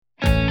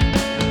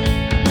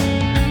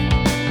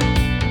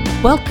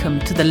Welcome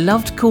to the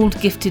Loved, Called,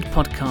 Gifted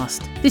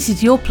podcast. This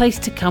is your place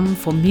to come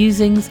for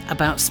musings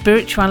about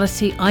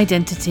spirituality,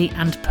 identity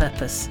and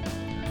purpose.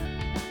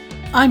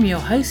 I'm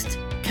your host,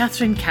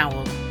 Catherine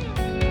Cowell.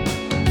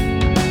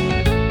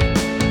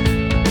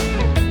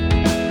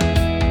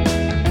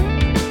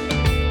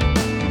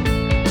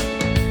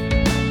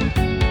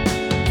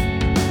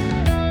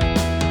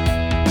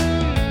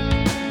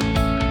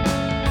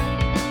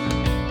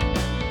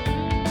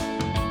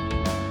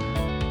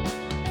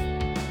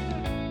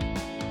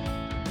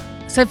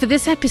 So for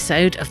this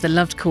episode of the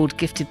Loved, Called,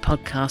 Gifted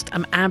podcast,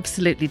 I'm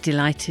absolutely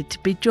delighted to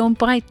be joined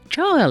by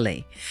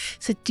Charli.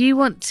 So do you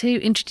want to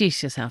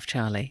introduce yourself,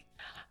 Charli?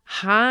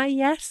 Hi,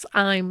 yes,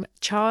 I'm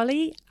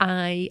Charli.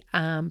 I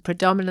am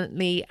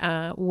predominantly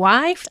a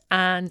wife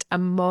and a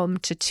mum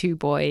to two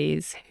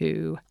boys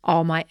who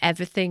are my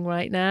everything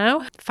right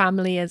now.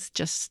 Family is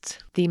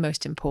just the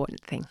most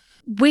important thing.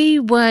 We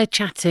were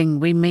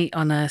chatting, we meet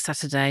on a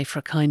Saturday for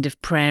a kind of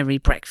prairie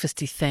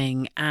breakfasty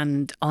thing,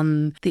 and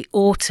on the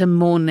autumn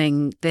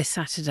morning this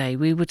Saturday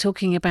we were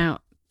talking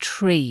about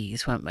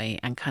trees, weren't we,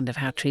 and kind of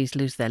how trees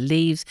lose their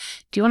leaves.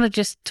 Do you want to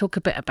just talk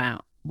a bit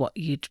about what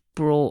you'd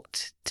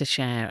brought to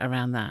share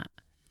around that?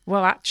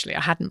 Well, actually,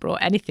 I hadn't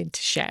brought anything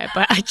to share,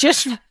 but I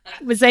just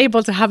was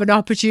able to have an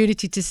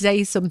opportunity to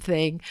say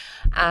something.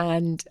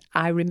 And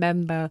I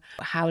remember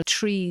how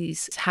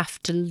trees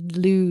have to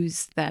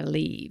lose their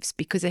leaves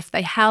because if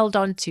they held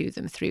on to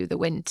them through the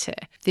winter,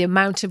 the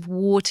amount of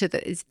water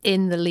that is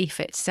in the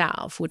leaf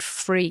itself would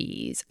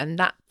freeze. And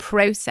that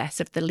process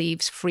of the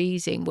leaves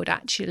freezing would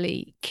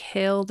actually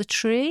kill the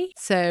tree.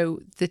 So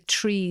the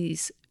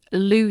trees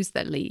lose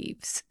their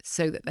leaves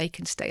so that they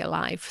can stay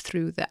alive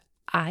through the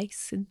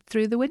ice and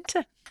through the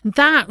winter.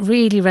 That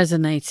really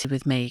resonated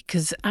with me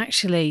because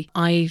actually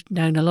I've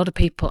known a lot of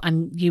people,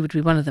 and you would be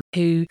one of them,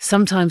 who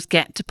sometimes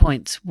get to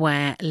points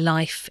where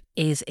life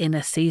is in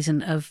a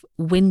season of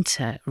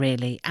winter,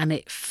 really, and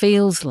it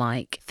feels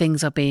like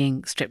things are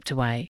being stripped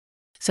away.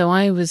 So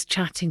I was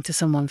chatting to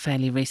someone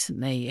fairly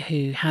recently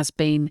who has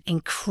been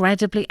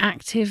incredibly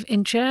active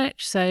in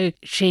church. So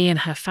she and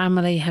her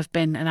family have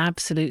been an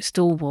absolute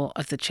stalwart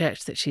of the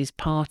church that she's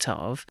part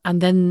of. And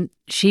then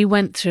she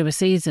went through a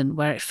season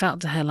where it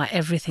felt to her like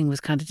everything was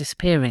kind of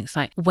disappearing. It's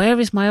like, where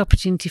is my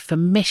opportunity for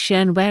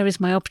mission? Where is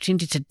my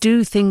opportunity to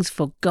do things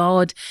for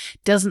God?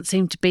 Doesn't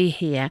seem to be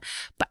here.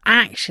 But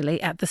actually,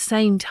 at the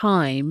same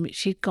time,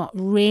 she'd got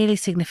really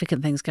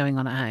significant things going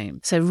on at home.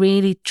 So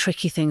really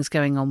tricky things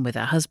going on with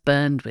her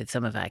husband, with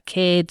some of her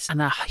kids, and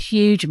a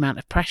huge amount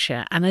of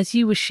pressure. And as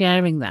you were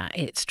sharing that,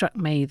 it struck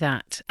me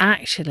that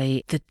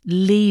actually the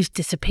leaves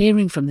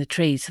disappearing from the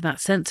trees, so that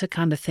sense of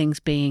kind of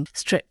things being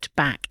stripped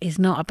back, is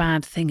not a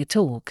bad thing at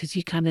all, because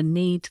you kind of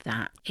need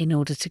that in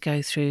order to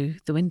go through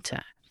the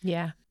winter.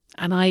 Yeah.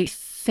 And I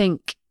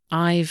think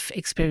I've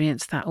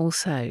experienced that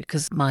also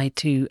because my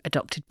two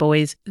adopted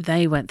boys,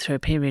 they went through a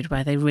period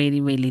where they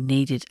really, really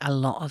needed a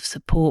lot of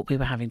support. We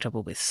were having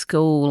trouble with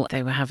school.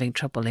 They were having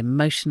trouble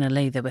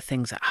emotionally. There were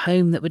things at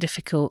home that were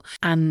difficult.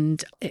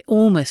 And it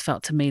almost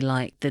felt to me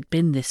like there'd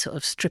been this sort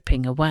of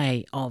stripping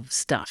away of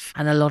stuff.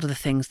 And a lot of the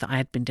things that I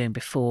had been doing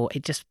before,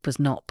 it just was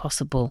not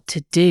possible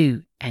to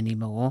do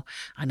anymore.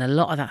 And a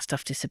lot of that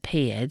stuff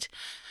disappeared.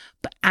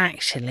 But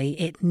actually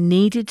it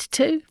needed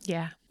to,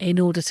 in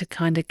order to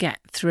kind of get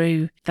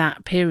through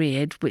that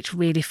period, which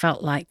really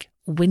felt like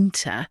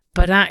winter.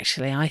 But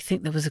actually, I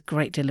think there was a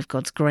great deal of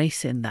God's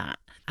grace in that.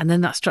 And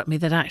then that struck me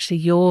that actually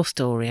your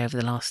story over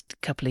the last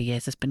couple of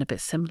years has been a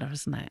bit similar,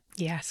 hasn't it?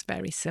 Yes,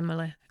 very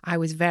similar. I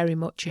was very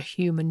much a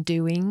human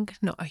doing,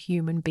 not a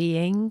human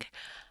being.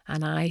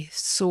 And I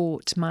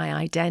sought my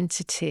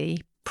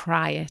identity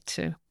prior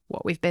to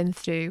what we've been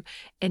through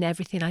in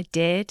everything I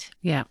did.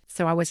 Yeah.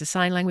 So I was a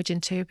sign language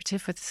interpreter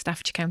for the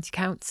Staffordshire County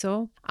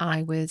Council.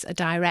 I was a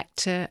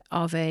director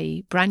of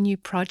a brand new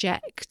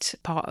project,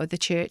 part of the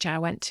church I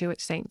went to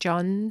at St.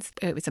 John's.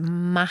 It was a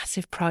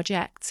massive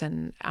project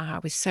and I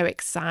was so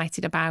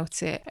excited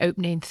about it,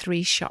 opening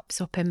 3 shops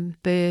up in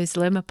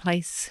Burslem, a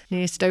place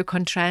near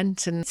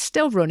Stoke-on-Trent, and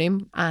still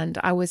running. And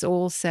I was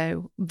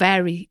also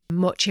very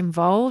much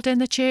involved in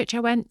the church I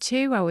went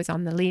to. I was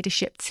on the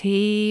leadership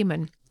team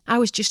and I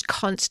was just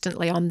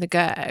constantly on the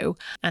go,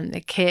 and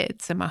the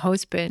kids and my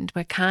husband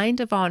were kind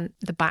of on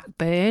the back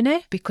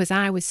burner because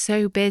I was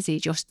so busy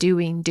just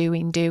doing.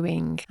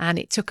 And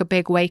it took a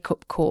big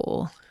wake-up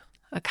call,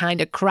 a kind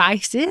of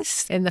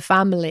crisis in the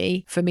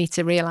family for me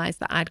to realise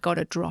that I'd got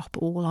to drop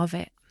all of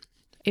it.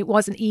 It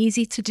wasn't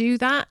easy to do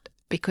that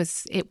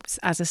because it was,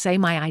 as I say,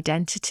 my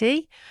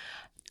identity.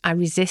 I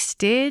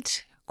resisted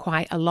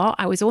quite a lot.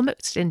 I was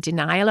almost in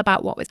denial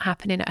about what was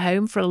happening at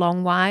home for a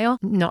long while,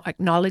 not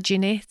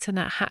acknowledging it. And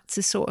I had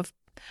to sort of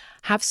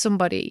have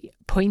somebody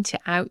point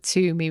it out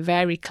to me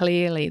very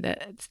clearly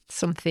that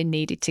something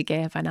needed to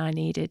give and I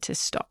needed to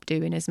stop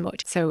doing as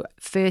much. So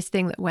first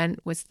thing that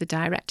went was the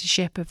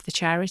directorship of the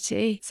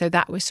charity. So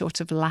that was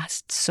sort of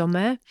last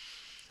summer.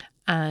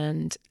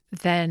 And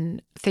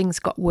then things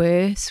got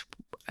worse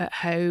at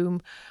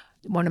home.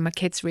 One of my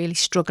kids really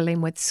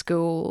struggling with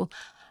school.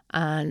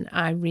 And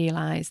I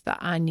realised that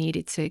I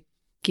needed to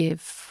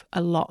give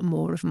a lot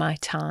more of my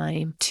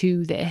time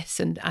to this.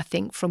 And I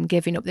think from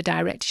giving up the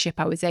directorship,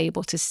 I was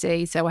able to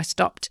see. So I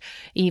stopped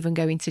even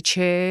going to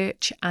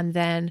church. And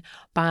then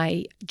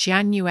by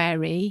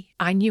January,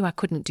 I knew I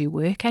couldn't do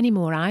work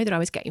anymore either. I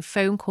was getting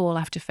phone call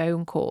after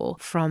phone call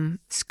from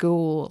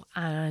school.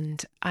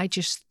 And I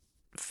just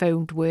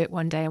phoned work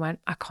one day and went,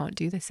 I can't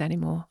do this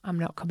anymore. I'm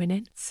not coming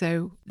in.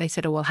 So they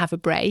said, oh, we'll have a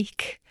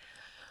break.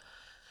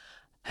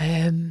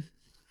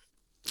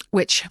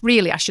 Which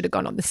really I should have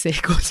gone on the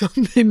sick or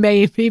something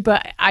maybe,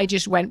 but I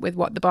just went with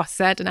what the boss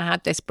said and I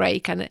had this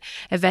break. And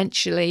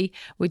eventually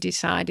we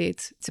decided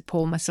to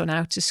pull my son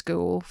out of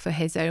school for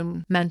his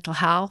own mental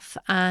health.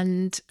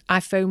 And I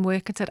phoned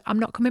work and said, I'm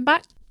not coming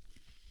back.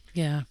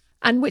 Yeah.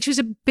 And which was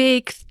a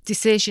big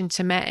decision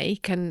to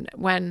make. And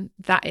when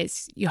that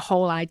is your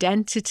whole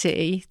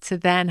identity, to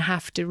then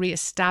have to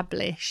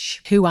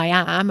reestablish who I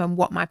am and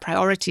what my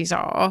priorities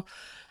are.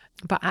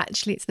 But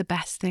actually it's the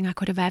best thing I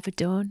could have ever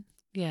done.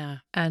 Yeah.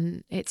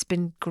 And it's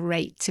been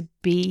great to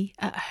be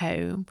at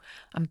home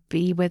and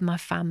be with my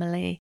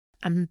family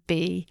and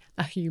be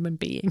a human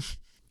being.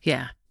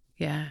 Yeah.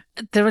 Yeah.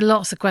 There are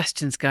lots of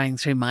questions going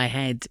through my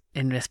head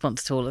in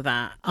response to all of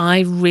that.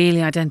 I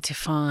really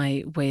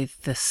identify with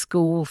the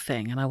school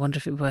thing, and I wonder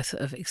if it were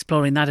sort of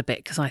exploring that a bit,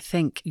 because I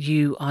think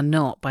you are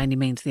not by any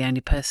means the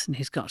only person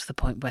who's got to the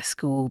point where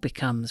school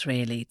becomes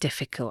really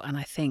difficult. And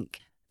I think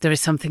there is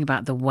something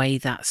about the way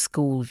that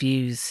school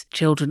views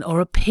children, or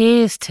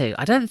appears to.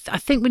 I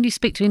think when you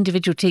speak to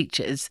individual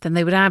teachers, then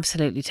they would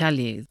absolutely tell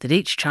you that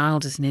each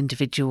child is an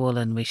individual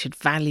and we should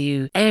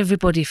value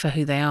everybody for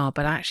who they are.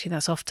 But actually,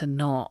 that's often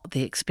not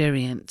the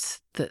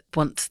experience. That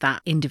once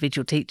that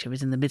individual teacher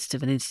is in the midst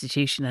of an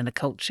institution and a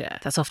culture,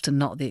 that's often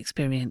not the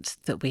experience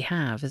that we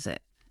have, is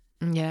it?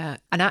 Yeah.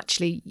 And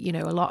actually, you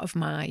know, a lot of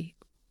my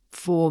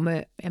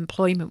former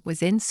employment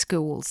was in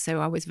schools, so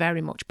I was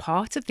very much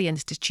part of the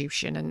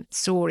institution and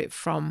saw it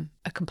from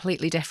a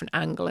completely different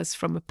angle as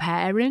from a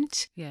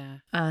parent. Yeah.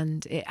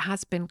 And it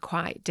has been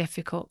quite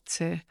difficult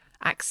to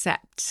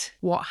accept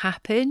what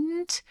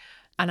happened,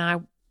 and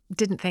I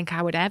didn't think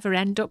I would ever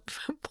end up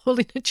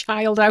pulling a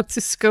child out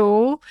of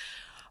school,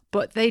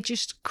 but they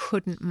just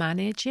couldn't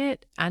manage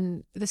it.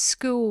 And the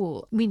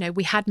school, you know,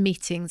 we had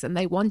meetings and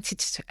they wanted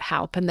to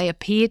help and they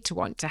appeared to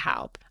want to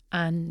help,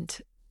 and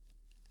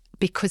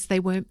because they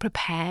weren't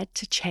prepared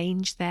to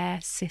change their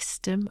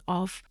system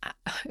of,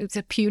 it was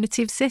a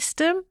punitive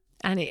system,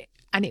 and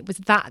it was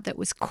that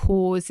was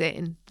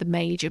causing the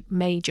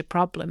major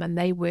problem, and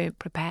they weren't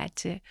prepared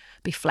to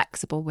be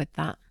flexible with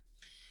that.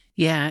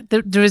 Yeah,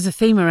 there is a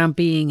theme around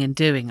being and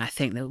doing, I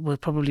think, that will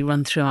probably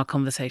run through our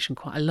conversation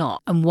quite a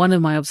lot. And one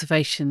of my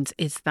observations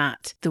is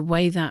that the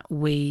way that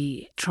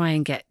we try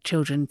and get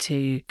children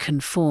to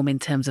conform in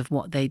terms of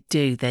what they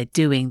do, their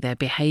doing, their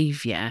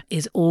behaviour,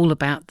 is all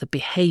about the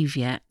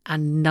behaviour,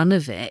 and none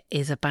of it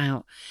is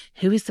about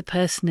who is the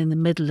person in the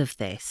middle of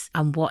this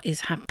and what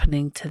is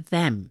happening to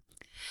them.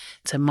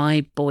 So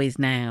my boys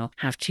now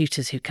have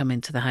tutors who come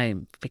into the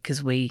home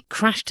because we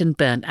crashed and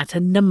burnt at a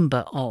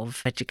number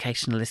of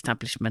educational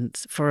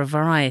establishments for a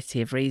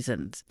variety of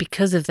reasons.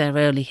 Because of their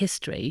early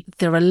history,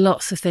 there are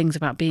lots of things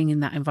about being in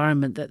that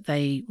environment that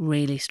they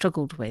really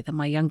struggled with. And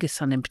my youngest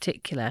son in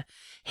particular,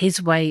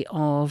 his way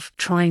of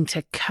trying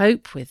to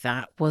cope with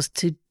that was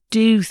to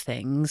do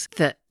things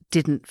that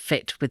didn't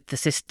fit with the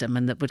system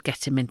and that would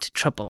get him into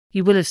trouble.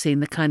 You will have seen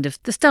the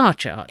star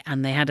chart,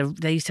 and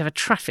they used to have a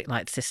traffic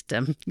light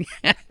system.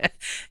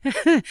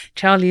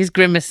 Charli is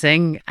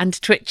grimacing and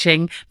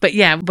twitching. But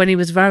yeah, when he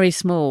was very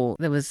small,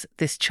 there was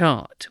this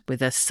chart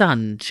with a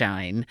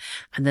sunshine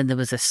and then there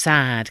was a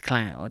sad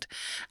cloud,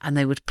 and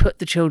they would put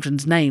the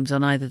children's names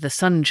on either the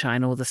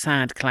sunshine or the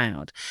sad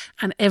cloud.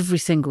 And every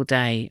single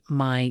day,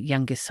 my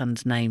youngest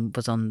son's name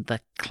was on the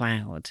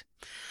cloud.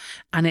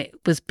 And it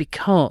was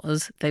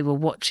because they were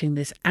watching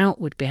this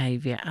outward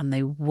behaviour and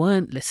they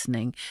weren't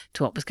listening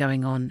to what was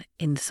going on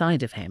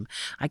inside of him.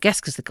 I guess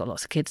because they've got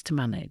lots of kids to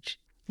manage.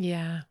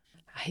 Yeah,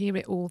 I hear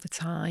it all the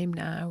time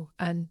now.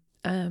 And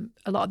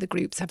a lot of the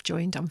groups I've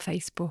joined on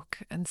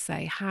Facebook and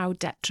say how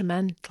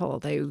detrimental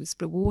those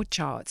reward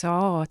charts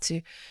are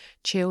to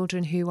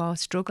children who are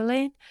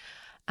struggling.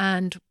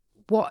 And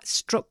what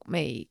struck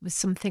me was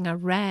something I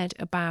read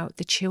about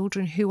the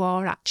children who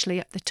are actually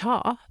at the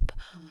top,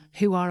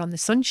 who are on the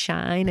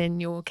sunshine in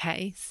your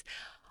case,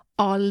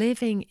 are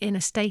living in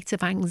a state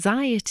of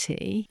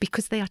anxiety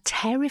because they are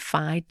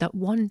terrified that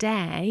one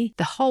day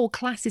the whole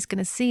class is going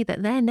to see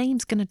that their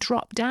name's going to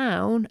drop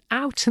down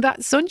out of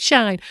that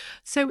sunshine.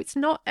 So it's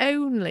not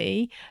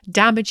only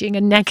damaging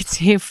and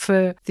negative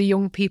for the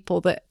young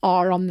people that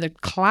are on the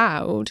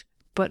cloud,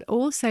 but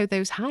also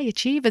those high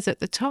achievers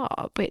at the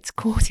top, it's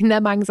causing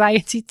them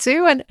anxiety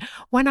too. And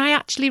when I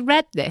actually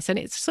read this, and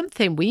it's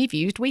something we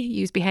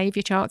use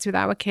behaviour charts with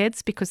our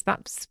kids because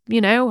that's,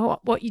 you know,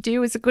 what you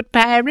do as a good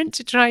parent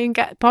to try and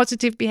get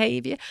positive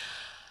behaviour.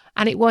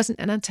 And it wasn't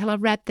until I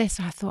read this,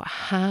 I thought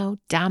how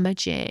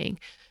damaging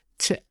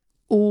to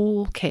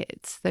all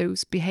kids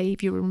those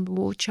behaviour and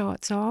reward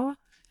charts are.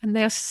 and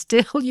they are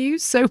still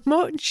used so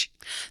much.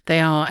 They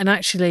are. And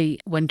actually,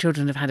 when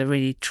children have had a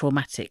really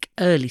traumatic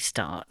early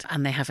start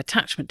and they have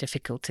attachment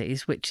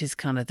difficulties, which is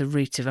kind of the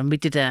root of, and we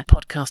did a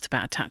podcast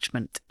about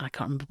attachment. I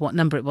can't remember what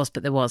number it was,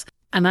 but there was.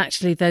 And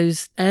actually,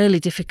 those early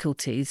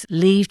difficulties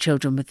leave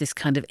children with this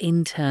kind of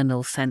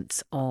internal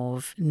sense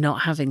of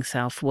not having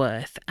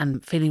self-worth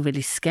and feeling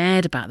really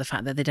scared about the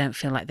fact that they don't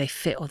feel like they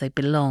fit or they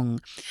belong.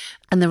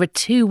 And there are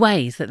two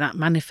ways that that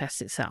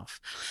manifests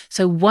itself.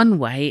 So one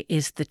way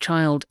is the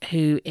child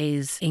who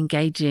is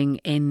engaging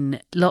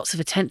in lots of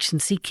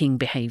attention-seeking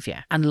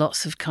behaviour and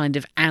lots of kind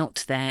of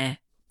out there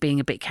being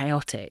a bit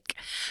chaotic.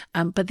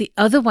 But the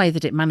other way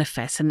that it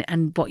manifests,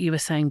 and what you were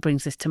saying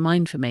brings this to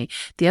mind for me,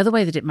 the other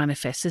way that it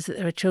manifests is that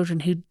there are children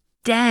who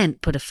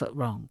daren't put a foot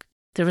wrong.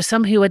 There are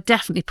some who are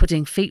definitely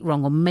putting feet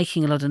wrong or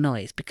making a lot of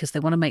noise because they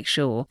want to make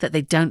sure that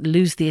they don't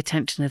lose the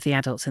attention of the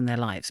adults in their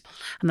lives.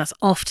 And that's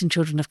often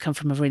children have come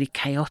from a really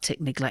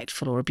chaotic,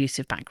 neglectful or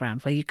abusive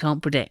background where you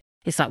can't predict.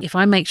 It's like, if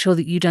I make sure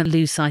that you don't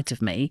lose sight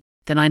of me,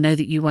 then I know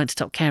that you won't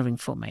stop caring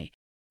for me.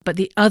 But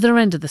the other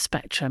end of the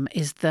spectrum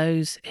is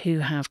those who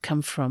have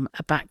come from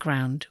a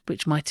background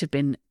which might have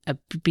been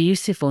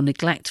abusive or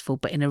neglectful,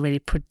 but in a really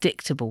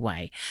predictable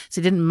way.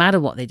 So it didn't matter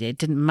what they did,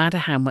 didn't matter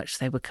how much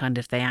they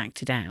they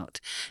acted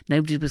out.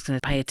 Nobody was going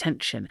to pay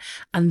attention.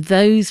 And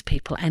those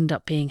people end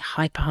up being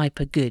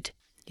hyper good.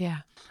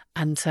 Yeah.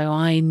 And so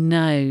I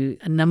know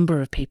a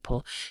number of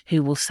people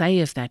who will say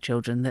of their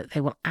children that they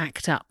will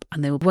act up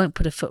and they won't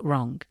put a foot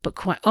wrong. But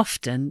quite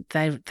often,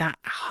 that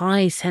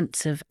high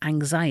sense of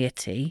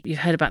anxiety, you've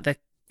heard about the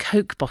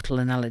Coke bottle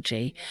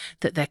analogy,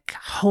 that they're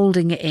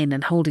holding it in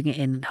and holding it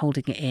in and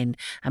holding it in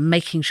and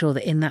making sure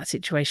that in that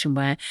situation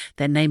where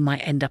their name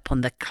might end up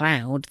on the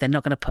cloud, they're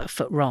not going to put a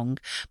foot wrong.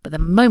 But the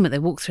moment they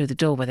walk through the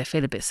door where they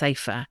feel a bit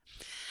safer,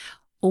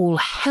 all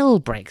hell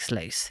breaks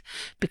loose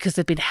because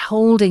they've been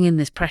holding in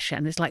this pressure,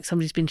 and it's like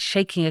somebody's been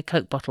shaking a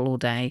Coke bottle all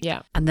day.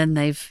 Yeah. And then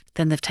they've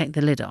taken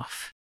the lid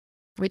off.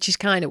 Which is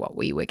kind of what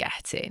we were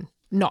getting.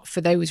 Not for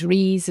those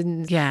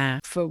reasons,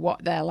 for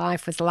what their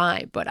life was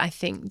like, but I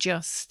think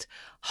just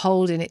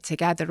holding it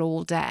together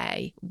all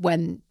day.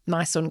 When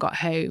my son got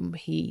home,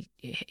 he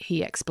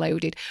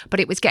exploded, but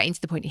it was getting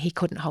to the point he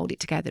couldn't hold it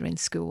together in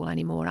school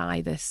anymore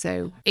either.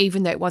 So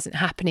even though it wasn't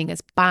happening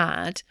as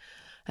bad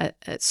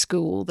at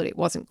school, that it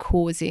wasn't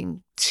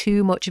causing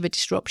too much of a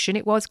disruption.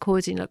 It was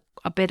causing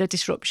a bit of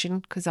disruption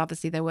because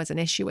obviously there was an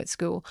issue at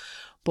school,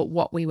 but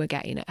what we were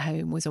getting at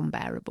home was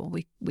unbearable.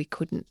 We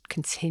couldn't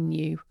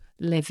continue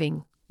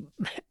living,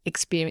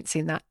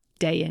 experiencing that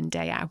day in,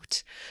 day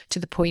out, to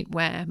the point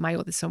where my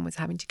other son was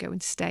having to go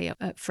and stay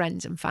at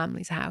friends and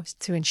family's house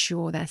to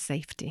ensure their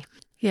safety.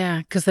 Yeah,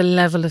 because the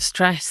level of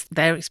stress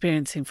they're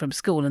experiencing from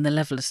school and the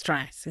level of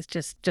stress is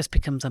just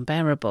becomes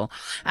unbearable.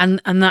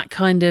 And that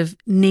kind of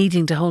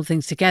needing to hold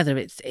things together,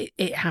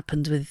 it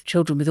happens with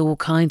children with all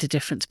kinds of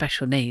different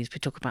special needs. We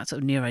talk about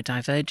sort of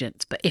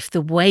neurodivergence, but if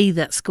the way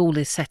that school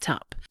is set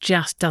up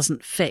just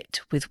doesn't fit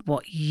with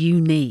what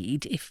you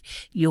need, if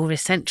you're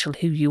essential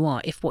who you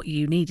are, if what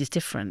you need is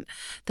different,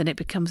 then it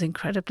becomes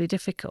incredibly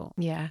difficult.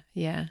 Yeah.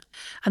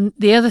 And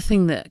the other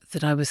thing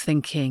that I was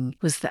thinking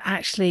was that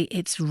actually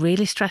it's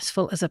really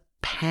stressful as a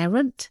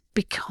parent,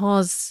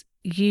 because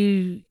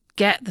you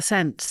get the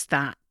sense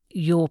that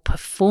your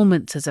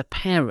performance as a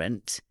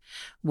parent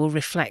will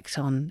reflect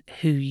on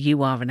who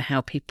you are and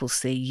how people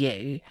see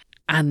you.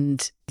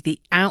 And the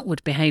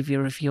outward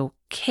behaviour of your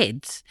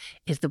kids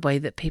is the way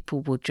that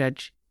people will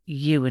judge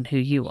you and who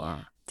you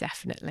are.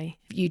 Definitely.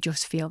 You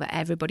just feel that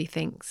everybody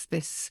thinks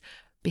this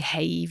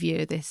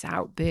behaviour, this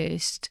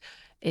outburst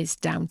is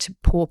down to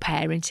poor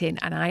parenting.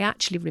 And I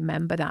actually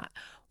remember that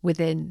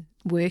within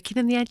working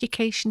in the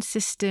education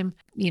system,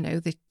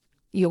 the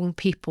young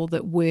people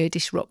that were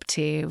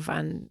disruptive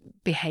and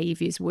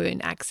behaviours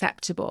weren't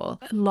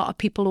acceptable, a lot of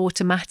people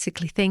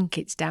automatically think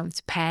it's down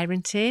to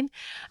parenting.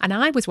 And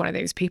I was one of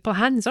those people,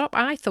 hands up,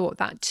 I thought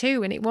that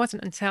too. And it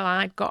wasn't until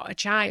I got a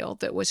child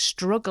that was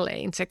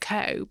struggling to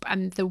cope,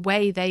 and the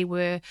way they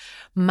were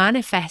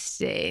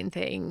manifesting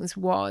things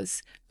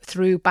was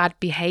through bad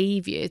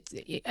behaviour,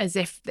 as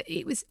if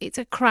it's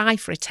a cry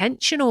for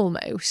attention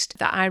almost,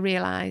 that I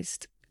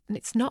realised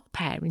it's not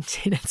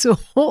parenting at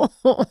all.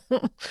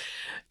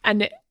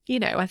 And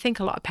I think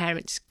a lot of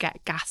parents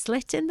get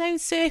gaslit in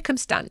those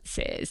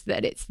circumstances,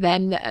 that it's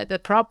them that are the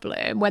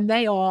problem when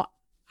they are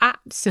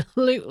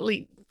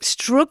absolutely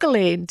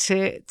struggling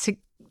to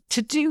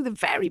do the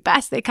very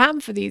best they can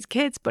for these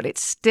kids, but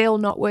it's still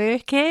not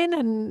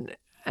working,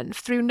 and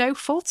through no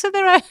fault of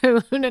their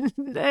own.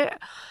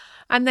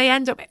 And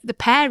the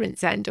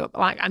parents end up,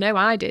 like I know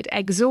I did,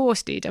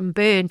 exhausted and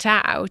burnt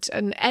out,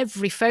 and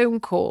every phone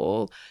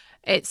call,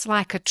 it's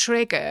like a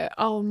trigger.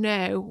 Oh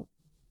no,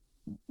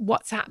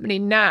 what's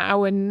happening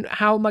now, and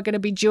how am I going to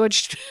be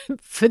judged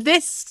for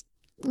this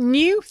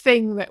new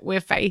thing that we're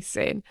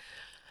facing?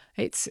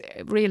 It's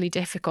really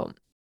difficult.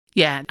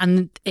 Yeah,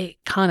 and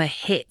it kind of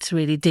hits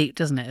really deep,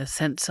 doesn't it? A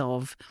sense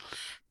of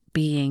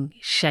being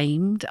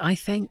shamed, I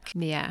think.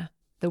 Yeah,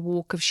 the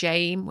walk of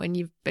shame when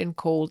you've been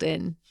called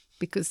in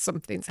because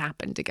something's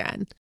happened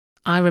again.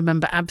 I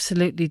remember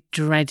absolutely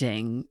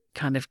dreading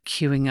kind of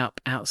queuing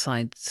up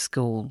outside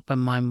school when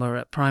mine were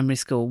at primary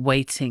school,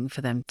 waiting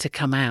for them to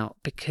come out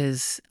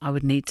because I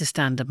would need to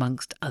stand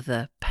amongst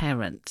other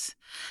parents.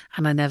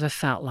 And I never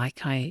felt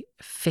like I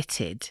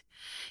fitted.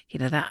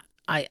 That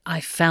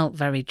I felt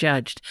very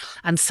judged.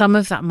 And some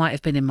of that might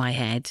have been in my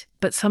head,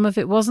 but some of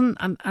it wasn't.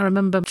 And I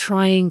remember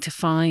trying to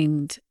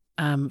find,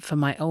 for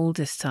my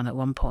oldest son at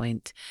one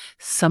point,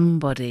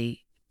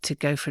 somebody to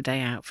go for a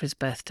day out for his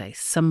birthday,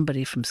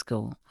 somebody from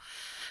school.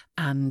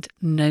 And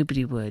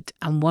nobody would.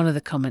 And one of the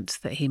comments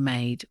that he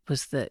made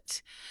was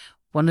that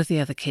one of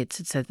the other kids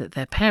had said that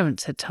their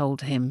parents had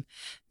told him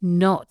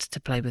not to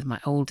play with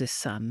my oldest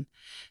son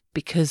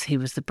because he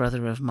was the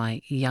brother of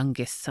my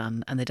youngest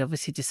son. And they'd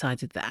obviously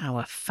decided that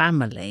our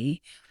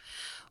family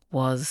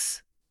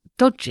was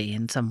dodgy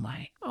in some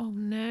way. Oh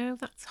no,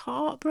 that's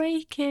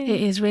heartbreaking.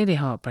 It is really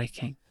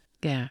heartbreaking.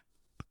 Yeah.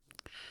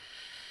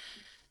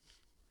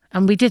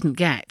 And we didn't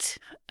get,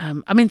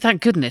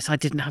 thank goodness I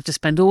didn't have to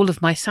spend all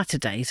of my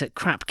Saturdays at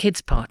crap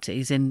kids'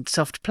 parties in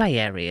soft play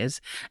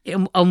areas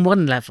on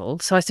one level.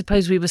 So I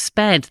suppose we were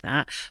spared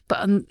that.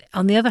 But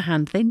on the other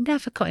hand, they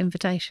never got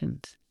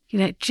invitations.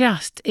 It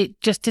just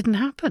didn't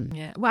happen.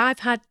 Yeah. Well, I've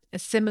had a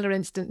similar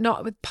incident,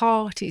 not with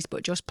parties,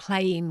 but just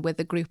playing with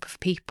a group of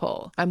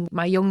people. And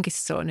my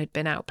youngest son had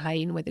been out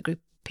playing with a group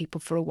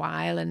people for a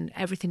while and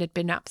everything had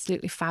been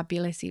absolutely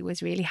fabulous. He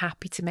was really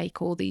happy to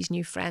make all these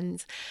new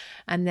friends.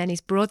 And then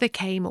his brother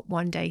came up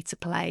one day to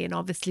play and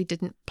obviously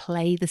didn't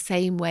play the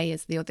same way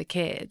as the other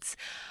kids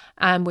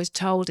and was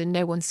told in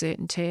no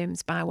uncertain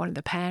terms by one of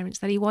the parents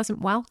that he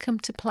wasn't welcome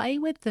to play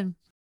with them.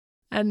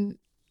 And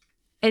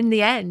in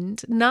the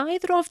end,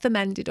 neither of them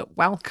ended up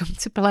welcome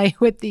to play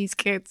with these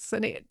kids.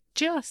 And it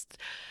just,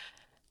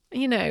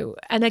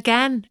 and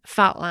again,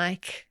 felt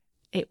like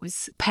it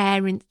was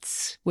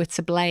parents were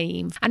to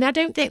blame. And I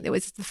don't think there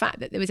was the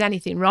fact that there was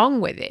anything wrong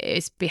with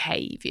his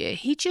behaviour.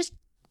 He just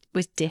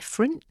was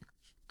different.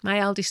 My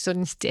eldest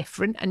son's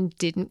different and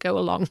didn't go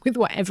along with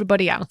what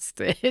everybody else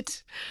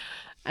did.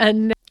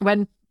 And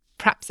when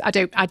perhaps, I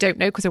don't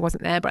know because I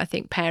wasn't there, but I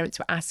think parents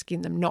were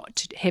asking them not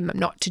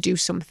to do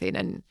something.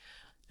 And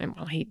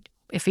well,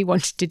 if he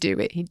wanted to do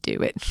it, he'd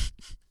do it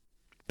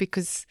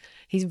because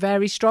he's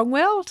very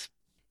strong-willed.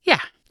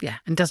 Yeah,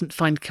 and doesn't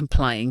find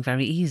complying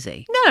very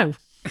easy. No,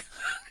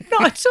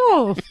 not at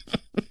all.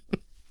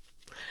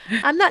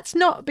 And that's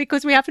not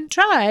because we haven't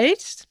tried,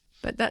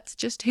 but that's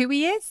just who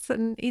he is,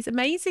 and he's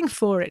amazing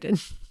for it,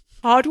 and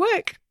hard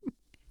work.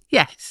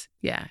 Yes,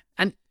 yeah.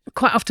 And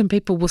quite often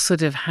people will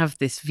sort of have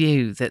this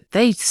view that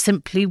they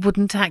simply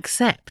wouldn't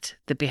accept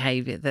the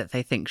behaviour that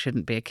they think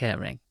shouldn't be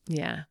occurring.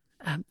 Yeah.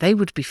 They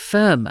would be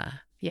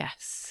firmer.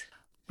 Yes.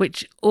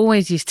 Which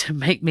always used to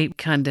make me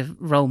kind of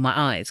roll my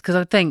eyes because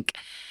I think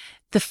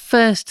the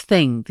first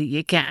thing that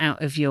you get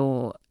out of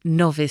your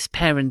novice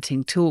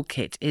parenting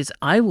toolkit is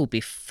I will be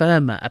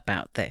firmer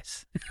about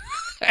this.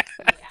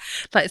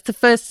 Like it's the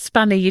first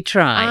spanner you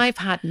try. I've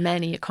had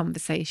many a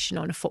conversation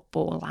on a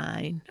football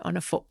line, on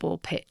a football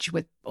pitch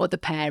with other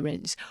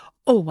parents.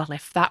 Oh, well,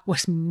 if that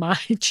was my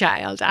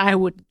child,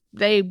 I'd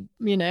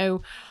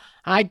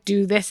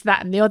do this,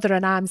 that and the other.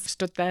 And I'm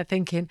stood there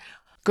thinking,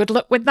 good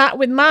luck with that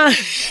with mine.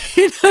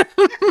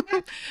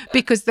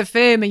 Because the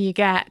firmer you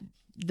get,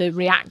 the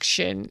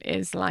reaction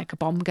is like a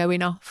bomb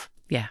going off.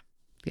 Yeah.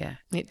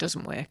 It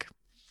doesn't work.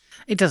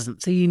 It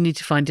doesn't. So you need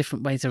to find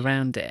different ways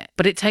around it.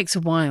 But it takes a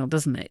while,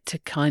 doesn't it, to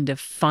kind of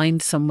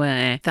find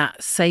somewhere,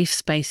 that safe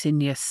space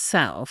in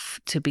yourself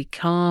to be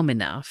calm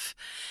enough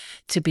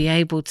to be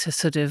able to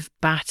sort of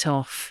bat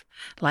off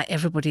like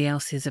everybody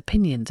else's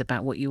opinions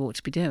about what you ought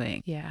to be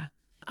doing. Yeah.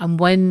 And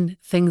when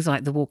things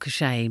like the walk of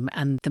shame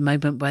and the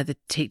moment where the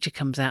teacher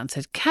comes out and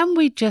says, can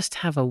we just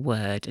have a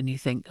word? And you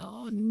think,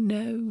 oh,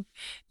 no,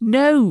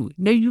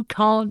 you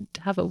can't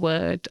have a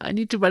word. I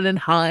need to run and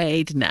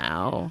hide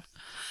now.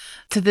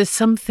 So there's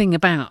something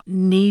about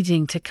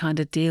needing to kind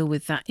of deal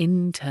with that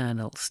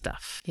internal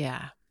stuff.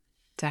 Yeah,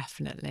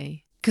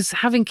 definitely. Because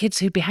having kids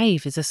who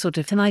behave is a sort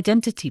of an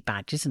identity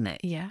badge, isn't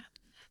it? Yeah.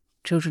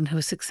 Children who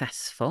are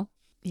successful.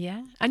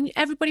 Yeah. And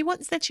everybody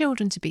wants their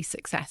children to be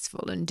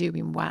successful and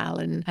doing well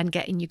and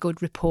getting you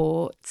good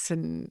reports.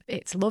 And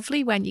it's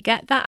lovely when you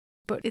get that.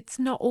 But it's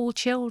not all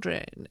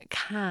children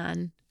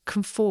can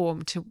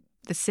conform to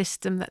the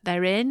system that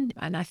they're in.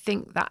 And I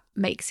think that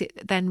makes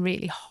it then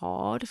really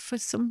hard for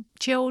some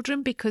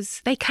children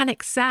because they can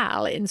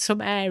excel in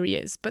some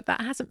areas, but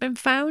that hasn't been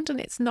found and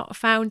it's not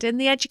found in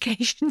the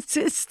education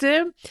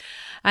system.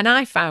 And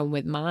I found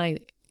with my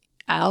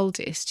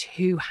eldest,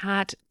 who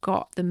had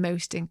got the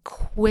most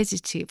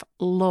inquisitive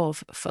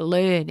love for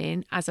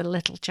learning as a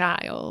little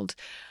child,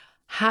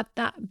 had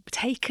that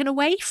taken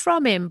away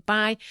from him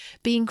by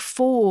being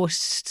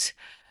forced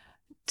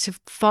to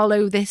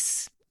follow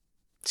this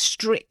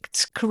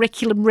strict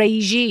curriculum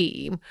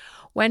regime,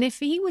 when if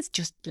he was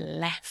just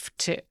left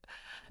to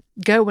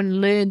go and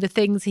learn the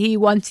things he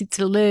wanted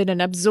to learn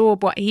and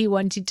absorb what he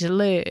wanted to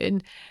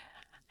learn,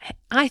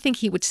 I think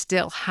he would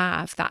still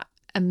have that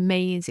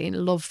amazing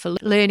love for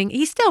learning.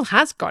 He still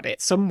has got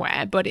it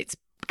somewhere, but it's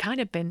kind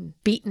of been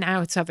beaten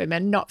out of him,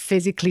 and not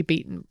physically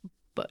beaten,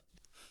 but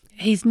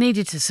he's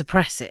needed to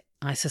suppress it,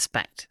 I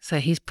suspect. So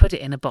he's put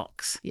it in a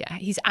box. yeah,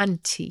 he's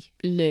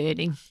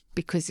anti-learning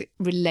because it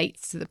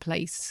relates to the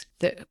place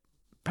that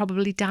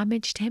probably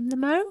damaged him the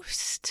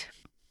most.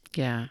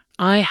 Yeah.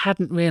 I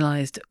hadn't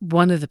realised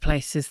one of the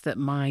places that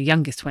my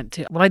youngest went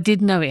to. Well, I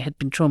did know it had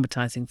been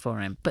traumatising for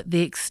him, but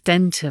the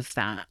extent of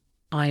that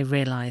I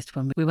realised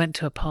when we went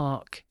to a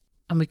park,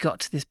 and we got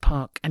to this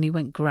park and he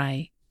went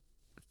grey,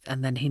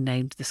 and then he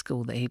named the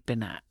school that he'd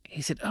been at.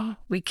 He said, "Oh,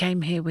 we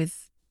came here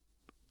with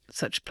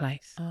such a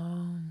place."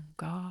 Oh,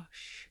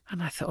 gosh.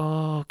 And I thought,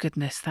 oh,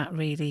 goodness, that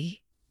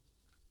really...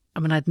 I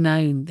mean, I'd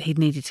known he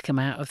needed to come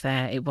out of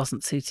there. It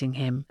wasn't suiting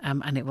him,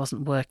 and it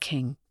wasn't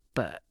working.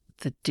 But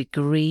the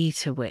degree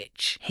to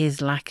which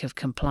his lack of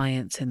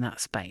compliance in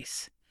that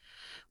space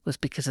was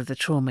because of the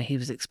trauma he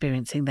was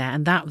experiencing there.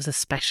 And that was a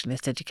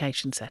specialist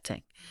education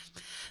setting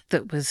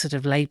that was sort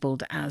of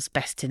labelled as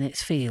best in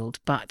its field.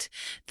 But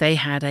they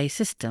had a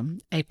system,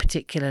 a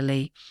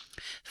particularly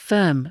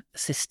firm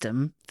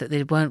system, that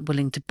they weren't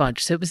willing to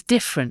budge. So it was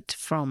different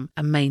from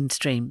a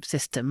mainstream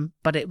system,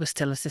 but it was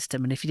still a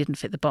system. And if you didn't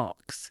fit the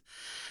box,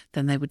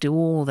 then they would do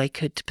all they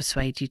could to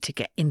persuade you to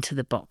get into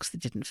the box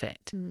that didn't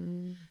fit.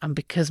 And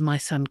because my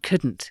son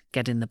couldn't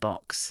get in the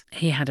box,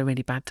 he had a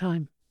really bad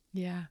time.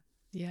 Yeah.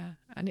 Yeah,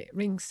 and it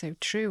rings so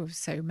true of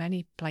so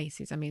many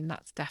places. I mean,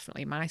 that's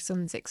definitely my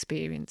son's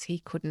experience. He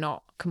could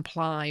not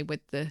comply with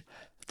the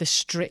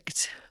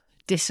strict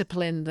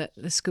discipline that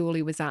the school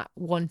he was at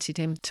wanted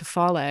him to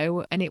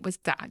follow, and it was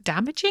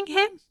damaging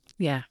him.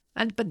 Yeah.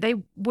 But they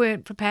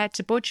weren't prepared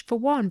to budge for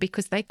one,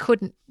 because they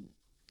couldn't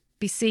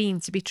be seen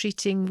to be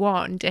treating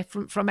one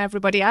different from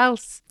everybody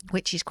else,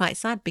 which is quite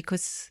sad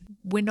because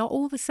we're not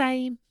all the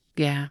same.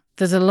 Yeah.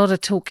 There's a lot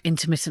of talk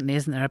intermittently,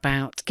 isn't there,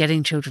 about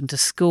getting children to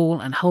school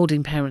and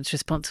holding parents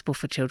responsible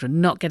for children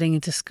not getting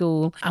into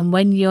school. And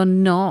when you're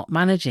not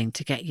managing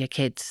to get your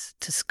kids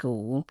to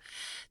school,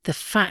 the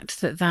fact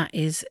that that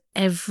is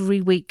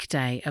every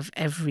weekday of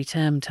every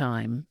term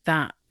time,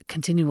 that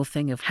continual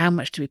thing of how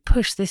much do we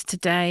push this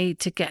today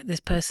to get this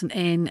person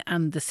in,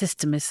 and the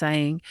system is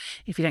saying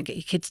if you don't get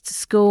your kids to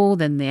school,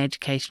 then the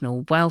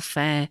educational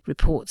welfare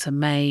reports are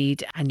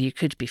made and you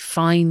could be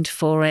fined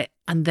for it.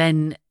 And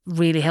then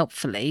really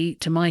helpfully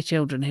to my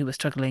children who were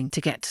struggling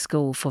to get to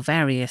school for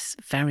various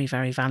very,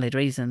 very valid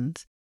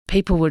reasons,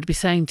 people would be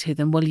saying to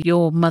them, well,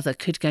 your mother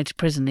could go to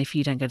prison if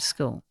you don't go to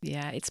school.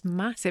 Yeah, it's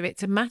massive.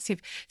 It's a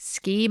massive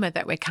schema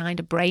that we're kind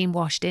of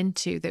brainwashed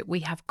into, that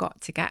we have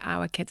got to get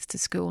our kids to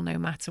school no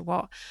matter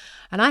what.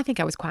 And I think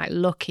I was quite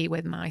lucky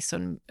with my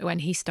son when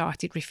he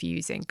started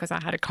refusing, because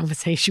I had a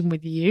conversation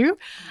with you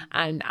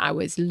and I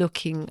was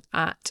looking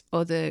at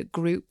other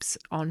groups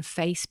on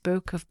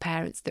Facebook of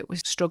parents that were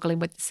struggling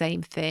with the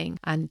same thing,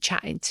 and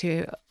chatting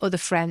to other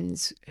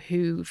friends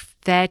who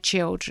their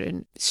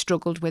children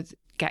struggled with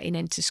getting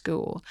into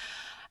school.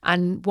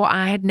 And what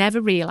I had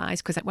never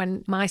realised, because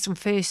when my son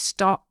first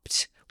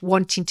stopped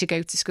wanting to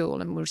go to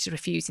school and was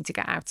refusing to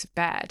get out of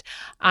bed,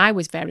 I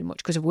was very much,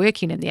 because of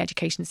working in the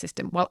education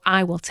system, well,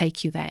 I will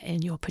take you there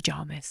in your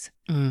pyjamas.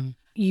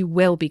 You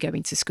will be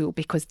going to school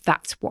because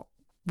that's what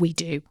we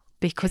do,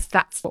 because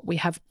that's what we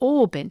have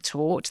all been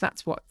taught.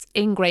 That's what's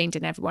ingrained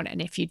in everyone.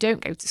 And if you don't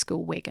go to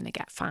school, we're going to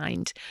get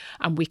fined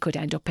and we could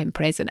end up in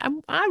prison.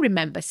 And I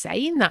remember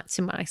saying that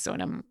to my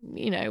son. And,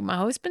 my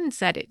husband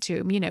said it to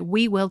him,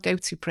 we will go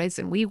to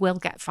prison. We will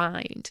get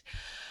fined.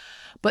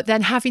 But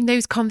then having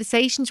those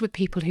conversations with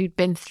people who'd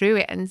been through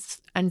it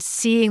and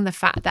seeing the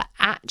fact that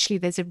actually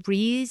there's a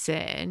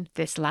reason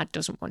this lad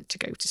doesn't want to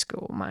go to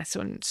school, my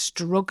son's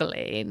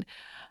struggling,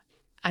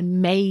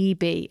 and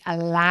maybe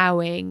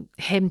allowing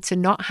him to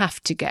not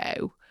have to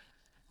go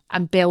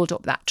and build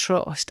up that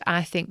trust,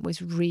 I think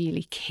was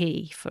really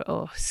key for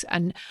us.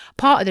 And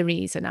part of the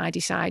reason I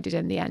decided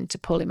in the end to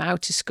pull him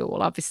out of school,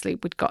 obviously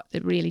we'd got the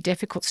really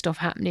difficult stuff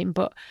happening,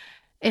 but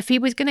if he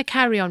was going to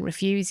carry on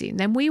refusing,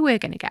 then we were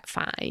going to get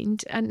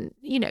fined. And,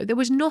 there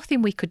was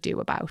nothing we could do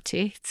about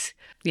it.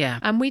 Yeah.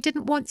 And we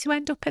didn't want to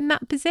end up in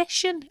that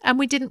position. And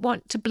we didn't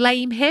want to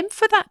blame him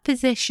for that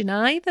position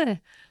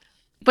either.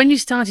 When you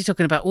started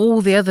talking about all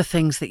the other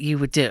things that you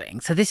were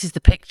doing, so this is the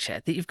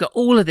picture, that you've got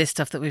all of this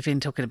stuff that we've been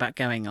talking about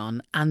going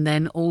on, and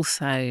then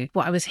also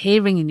what I was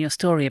hearing in your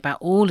story about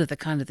all of the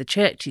kind of the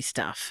churchy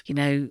stuff,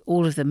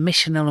 all of the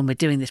missional, and we're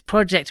doing this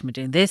project and we're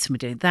doing this and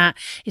we're doing that,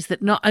 is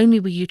that not only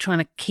were you trying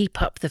to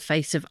keep up the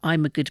face of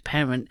I'm a good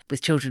parent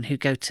with children who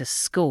go to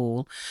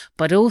school,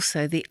 but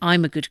also the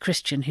I'm a good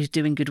Christian who's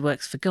doing good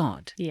works for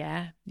God.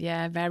 Yeah,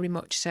 very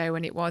much so.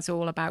 And it was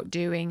all about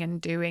doing.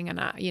 And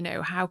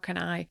how can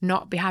I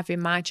not be having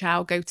my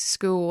child go to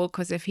school,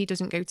 because if he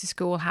doesn't go to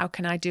school, how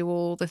can I do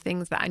all the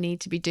things that I need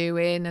to be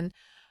doing? And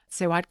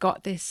so I'd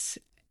got this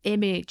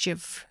image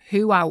of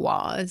who I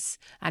was,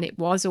 and it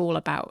was all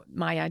about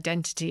my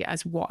identity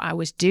as what I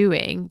was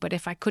doing. But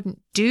if I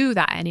couldn't do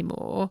that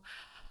anymore,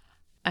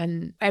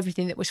 and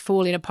everything that was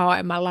falling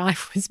apart in my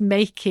life was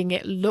making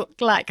it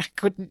look like I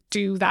couldn't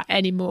do that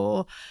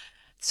anymore,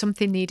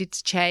 something needed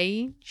to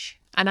change.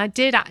 And I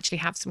did actually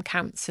have some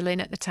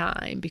counselling at the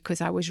time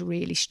because I was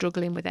really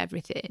struggling with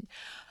everything.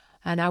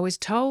 And I was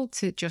told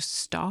to just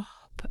stop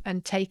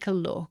and take a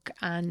look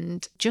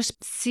and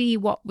just see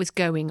what was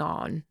going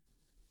on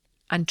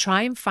and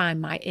try and find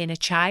my inner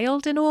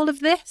child in all of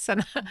this.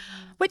 And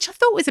which I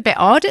thought was a bit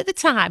odd at the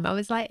time. I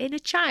was like, inner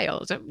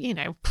child, you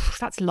know,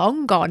 that's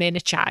long gone, inner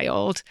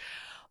child.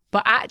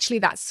 But actually,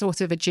 that's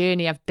sort of a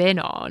journey I've been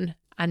on,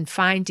 and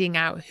finding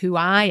out who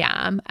I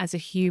am as a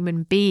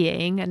human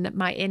being, and that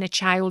my inner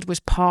child was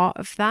part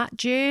of that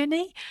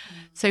journey.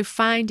 So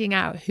finding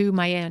out who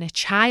my inner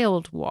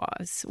child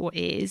was or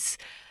is,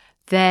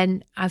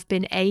 then I've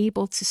been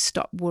able to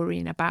stop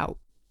worrying about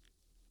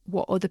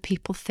what other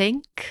people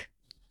think,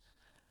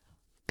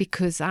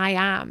 because I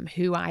am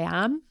who I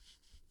am,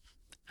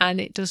 and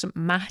it doesn't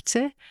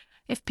matter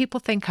if people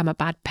think I'm a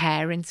bad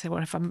parent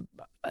or if I'm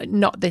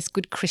not this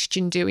good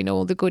Christian doing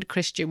all the good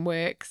Christian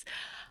works.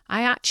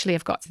 I actually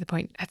have got to the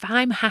point, if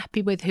I'm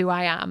happy with who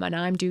I am and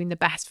I'm doing the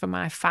best for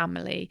my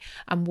family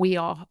and we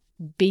are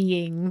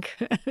being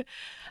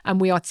and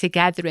we are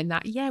together in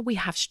that, yeah, we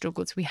have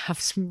struggles, we have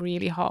some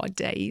really hard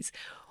days,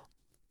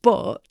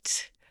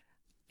 but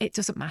it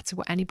doesn't matter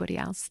what anybody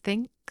else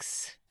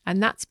thinks.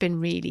 And that's been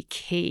really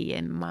key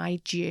in my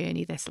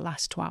journey this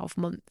last 12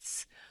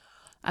 months.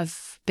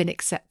 I've been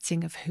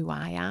accepting of who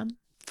I am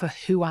for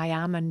who I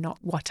am and not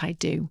what I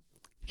do.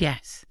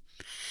 Yes.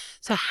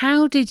 So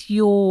how did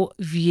your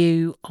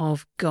view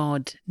of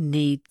God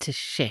need to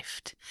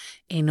shift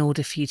in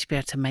order for you to be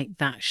able to make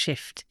that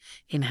shift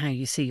in how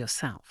you see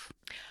yourself?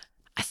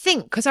 I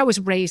think because I was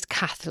raised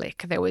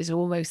Catholic, there was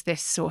almost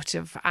this sort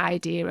of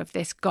idea of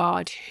this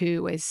God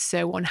who is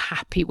so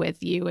unhappy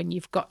with you and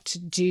you've got to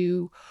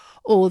do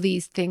all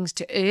these things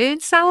to earn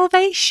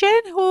salvation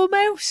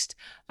almost.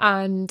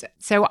 And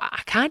so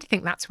I kind of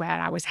think that's where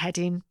I was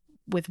heading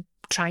with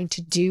trying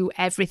to do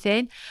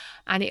everything.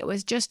 And it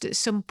was just at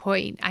some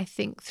point, I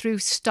think, through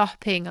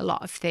stopping a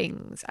lot of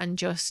things and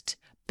just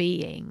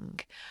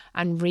being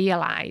and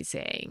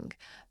realizing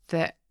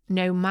that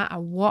no matter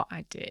what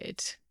I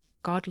did,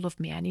 God loved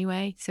me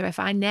anyway. So if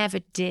I never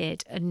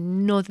did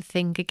another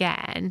thing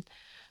again,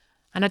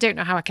 and I don't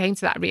know how I came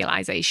to that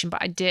realization,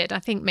 but I did. I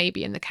think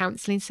maybe in the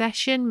counselling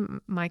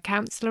session, my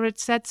counsellor had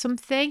said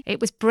something.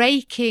 It was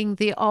breaking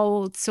the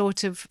old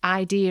sort of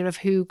idea of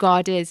who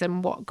God is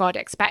and what God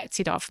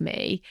expected of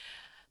me,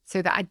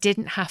 so that I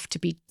didn't have to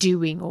be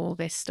doing all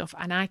this stuff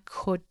and I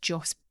could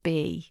just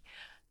be.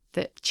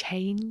 That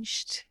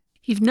changed.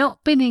 You've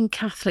not been in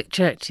Catholic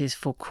churches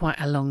for quite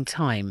a long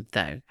time,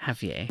 though,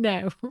 have you?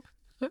 No.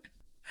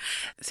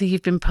 So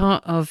you've been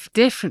part of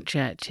different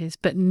churches,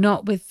 but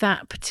not with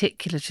that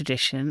particular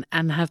tradition,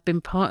 and have been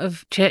part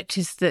of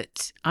churches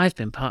that I've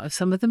been part of,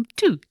 some of them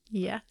too.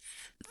 Yes.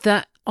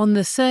 That on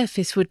the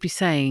surface would be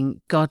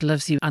saying God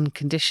loves you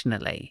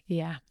unconditionally.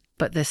 Yeah.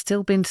 But there's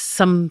still been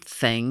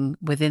something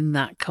within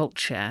that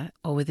culture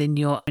or within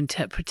your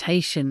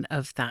interpretation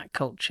of that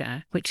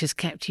culture which has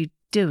kept you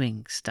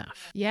doing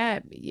stuff. Yeah,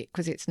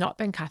 because it's not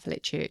been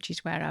Catholic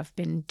churches where I've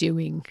been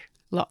doing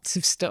lots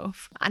of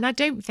stuff. And I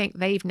don't think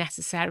they've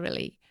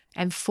necessarily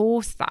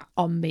enforced that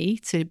on me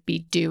to be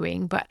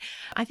doing. But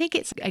I think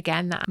it's,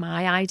 again, that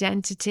my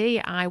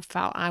identity, I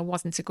felt I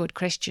wasn't a good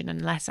Christian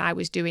unless I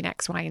was doing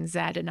X, Y, and Z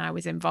and I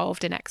was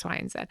involved in X, Y,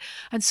 and Z.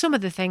 And some of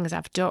the things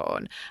I've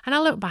done, and I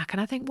look back and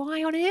I think,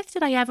 why on earth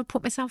did I ever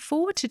put myself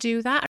forward to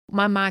do that?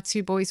 When my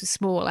two boys were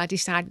small, I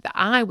decided that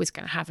I was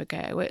going to have a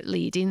go at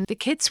leading the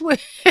kids' work.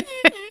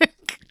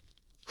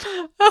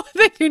 I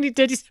think I only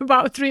did it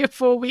about 3 or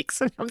 4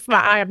 weeks and I was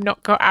like, I am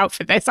not cut out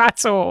for this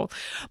at all.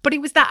 But it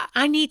was that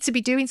I need to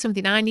be doing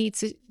something. I need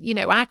to,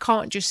 I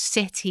can't just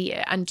sit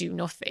here and do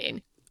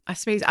nothing. I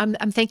suppose I'm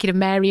thinking of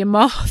Mary and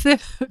Martha,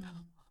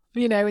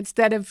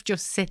 instead of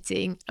just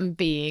sitting and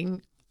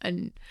being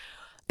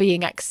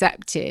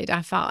accepted,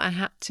 I felt I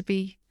had to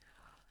be,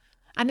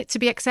 and it to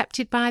be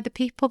accepted by the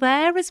people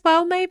there as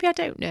well. Maybe, I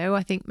don't know.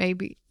 I think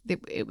maybe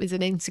it was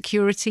an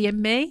insecurity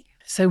in me.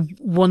 So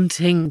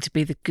wanting to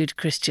be the good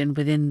Christian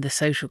within the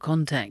social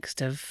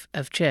context of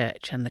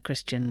church and the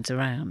Christians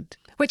around.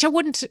 Which I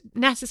wouldn't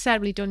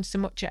necessarily done so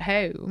much at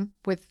home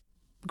with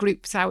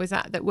groups I was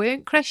at that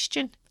weren't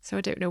Christian. So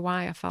I don't know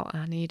why I felt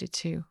I needed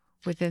to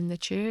within the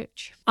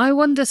church. I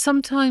wonder,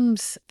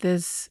 sometimes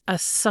there's a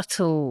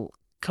subtle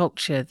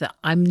culture that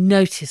I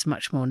notice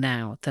much more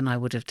now than I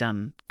would have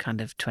done kind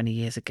of 20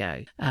 years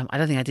ago. I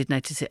don't think I did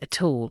notice it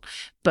at all.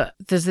 But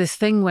there's this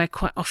thing where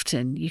quite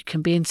often you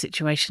can be in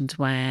situations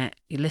where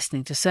you're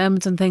listening to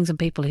sermons and things and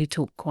people who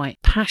talk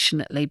quite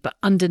passionately, but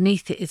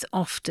underneath it is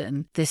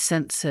often this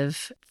sense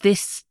of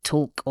this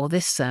talk or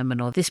this sermon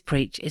or this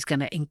preach is going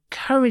to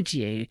encourage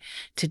you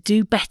to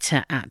do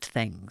better at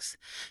things.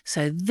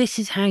 So this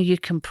is how you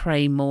can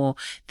pray more.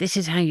 This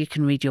is how you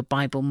can read your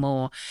Bible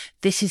more.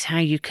 This is how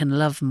you can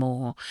love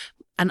more.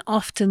 And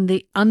often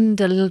the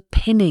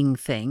underpinning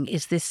thing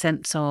is this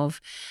sense of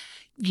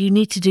you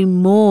need to do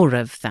more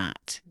of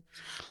that,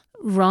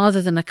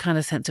 rather than a kind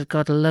of sense of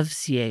God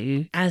loves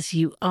you as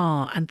you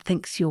are and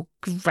thinks you're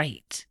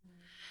great.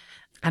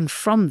 And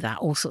from that,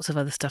 all sorts of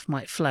other stuff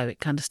might flow. It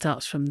kind of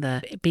starts from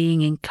the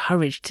being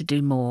encouraged to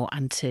do more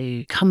and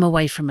to come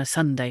away from a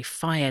Sunday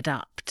fired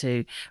up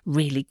to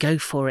really go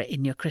for it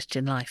in your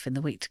Christian life in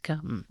the week to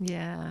come.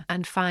 Yeah.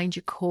 And find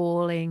your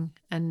calling.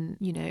 And,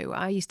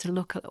 I used to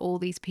look at all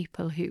these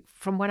people who,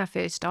 from when I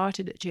first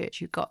started at church,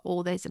 who got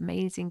all those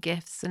amazing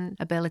gifts and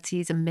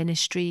abilities and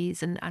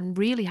ministries and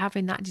really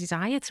having that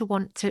desire to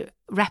want to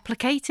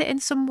replicate it in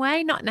some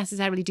way, not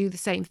necessarily do the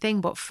same thing,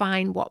 but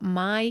find what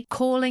my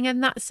calling in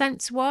that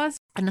sense was.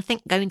 And I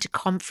think going to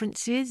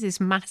conferences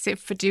is massive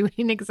for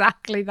doing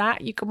exactly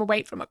that. You come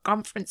away from a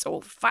conference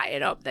all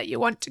fired up that you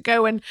want to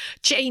go and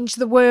change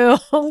the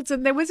world.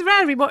 And there was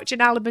very much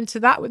an element to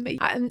that with me.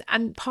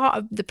 And part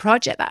of the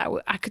project that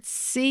I could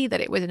see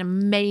that it was an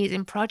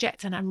amazing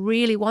project and I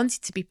really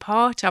wanted to be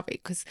part of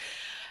it because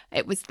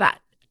it was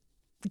that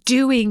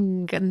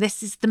doing, and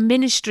this is the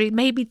ministry.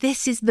 Maybe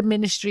this is the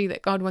ministry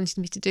that God wanted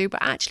me to do,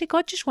 but actually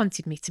God just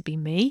wanted me to be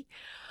me.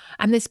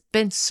 And there's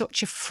been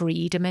such a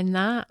freedom in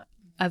that,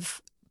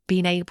 of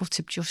being able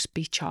to just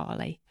be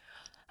Charli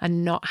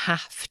and not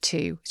have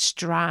to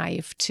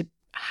strive to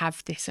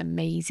have this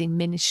amazing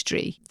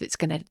ministry that's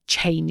going to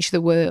change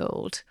the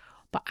world,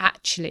 but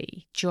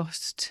actually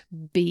just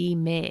be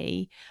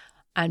me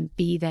and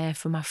be there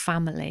for my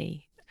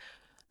family.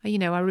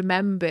 I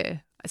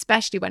remember,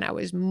 especially when I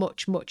was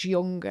much, much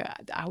younger,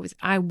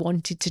 I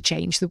wanted to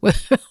change the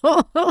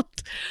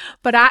world.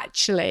 But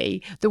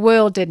actually, the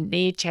world didn't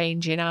need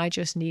changing. I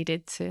just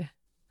needed to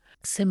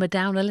simmer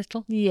down a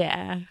little.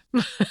 Yeah.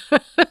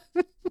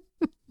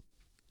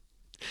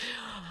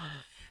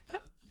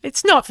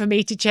 It's not for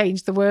me to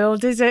change the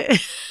world, is it?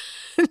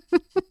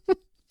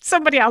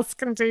 Somebody else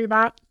can do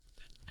that.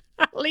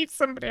 I'll leave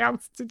somebody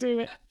else to do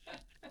it.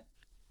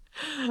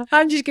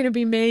 I'm just going to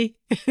be me.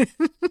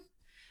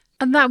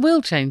 And that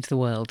will change the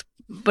world,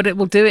 but it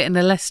will do it in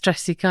a less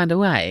stressy kind of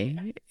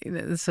way.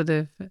 There's sort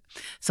of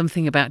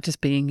something about just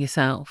being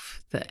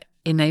yourself that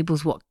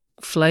enables what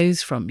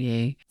flows from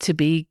you to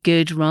be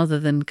good rather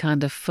than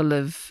kind of full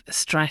of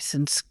stress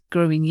and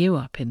screwing you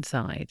up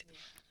inside.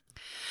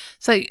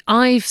 So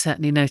I've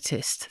certainly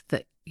noticed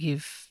that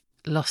you've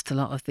lost a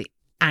lot of the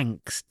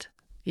angst.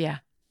 Yeah.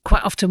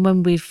 Quite often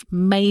when we've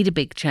made a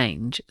big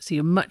change, so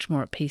you're much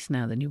more at peace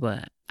now than you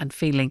were and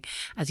feeling,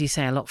 as you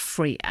say, a lot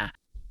freer.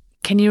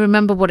 Can you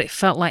remember what it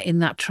felt like in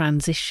that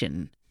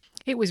transition?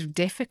 It was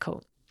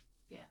difficult.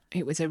 Yeah.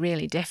 It was a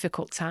really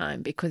difficult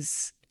time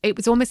because it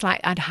was almost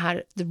like I'd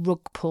had the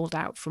rug pulled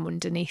out from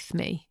underneath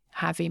me,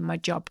 having my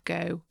job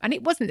go. And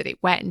it wasn't that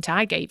it went.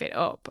 I gave it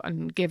up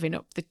and giving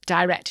up the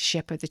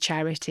directorship of the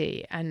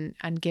charity and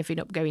giving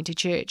up going to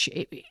church.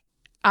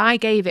 I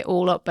gave it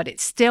all up, but it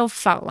still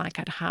felt like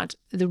I'd had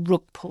the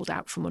rug pulled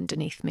out from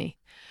underneath me.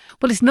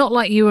 Well, it's not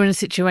like you were in a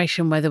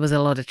situation where there was a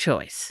lot of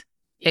choice.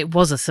 It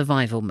was a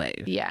survival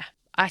move. Yeah.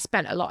 I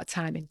spent a lot of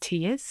time in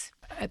tears.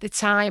 At the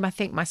time, I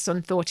think my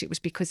son thought it was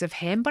because of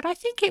him, but I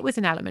think it was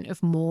an element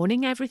of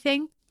mourning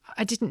everything.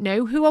 I didn't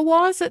know who I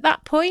was at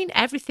that point.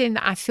 Everything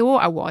that I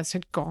thought I was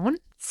had gone.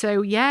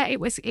 So yeah,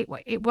 it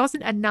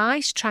wasn't a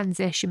nice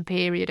transition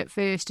period at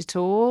first at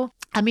all.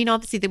 I mean,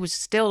 obviously there was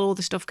still all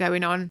the stuff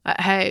going on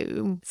at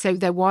home. So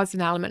there was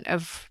an element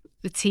of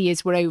the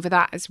tears were over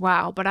that as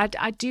well. But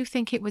I do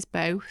think it was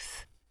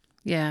both.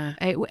 Yeah.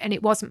 And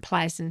it wasn't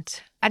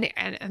pleasant. And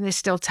there's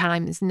still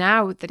times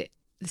now that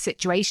the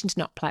situation's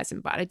not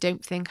pleasant, but I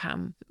don't think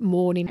I'm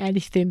mourning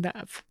anything that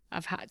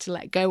I've had to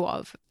let go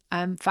of.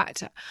 In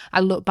fact, I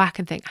look back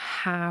and think,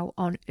 how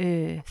on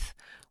earth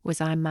was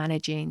I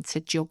managing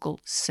to juggle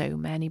so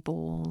many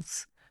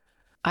balls?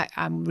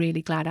 I'm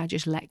really glad I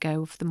just let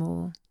go of them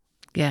all.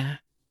 Yeah.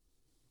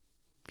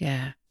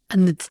 Yeah.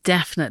 And it's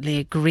definitely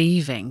a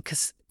grieving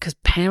because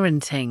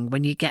parenting,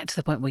 when you get to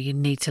the point where you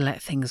need to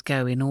let things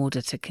go in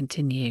order to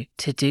continue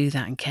to do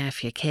that and care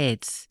for your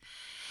kids,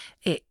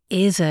 it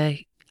is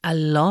a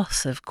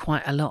loss of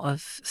quite a lot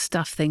of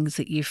stuff, things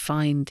that you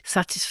find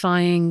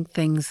satisfying,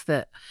 things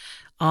that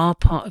are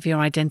part of your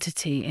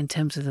identity in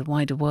terms of the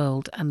wider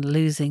world, and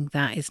losing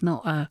that is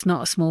not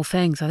a small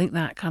thing. So I think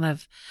that kind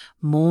of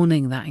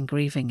mourning that and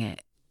grieving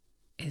it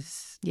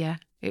is... Yeah,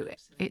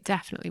 it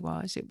definitely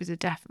was. It was a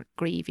definite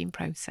grieving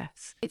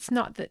process. It's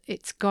not that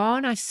it's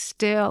gone. I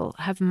still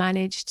have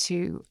managed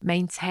to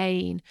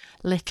maintain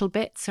little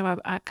bits. So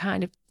I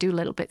kind of do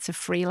little bits of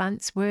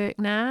freelance work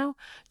now,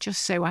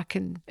 just so I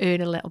can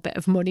earn a little bit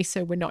of money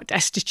so we're not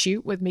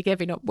destitute with me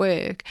giving up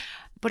work.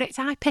 But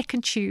I pick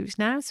and choose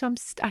now. So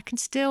I can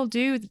still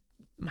do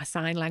my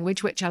sign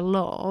language, which I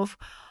love,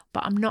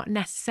 but I'm not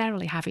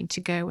necessarily having to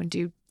go and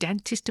do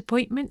dentist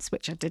appointments,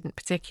 which I didn't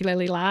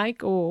particularly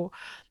like, or,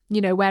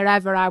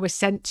 wherever I was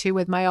sent to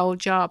with my old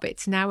job.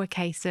 It's now a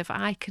case of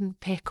I can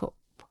pick up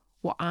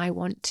what I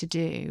want to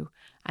do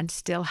and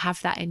still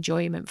have that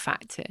enjoyment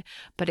factor.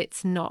 But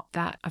it's not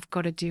that I've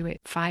got to do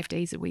it 5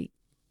 days a week,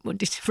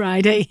 Monday to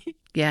Friday.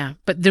 Yeah,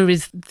 but there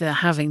is the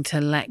having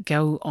to let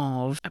go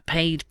of a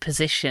paid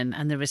position,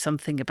 and there is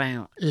something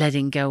about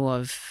letting go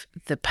of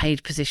the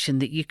paid position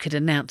that you could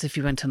announce if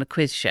you went on a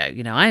quiz show.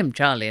 I am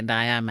Charli and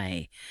I am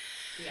a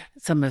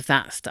some of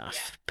that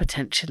stuff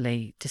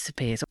potentially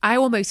disappears. I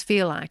almost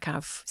feel like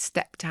I've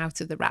stepped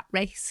out of the rat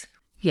race.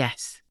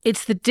 Yes.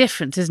 It's the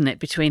difference, isn't it,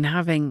 between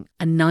having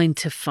a 9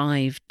 to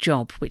 5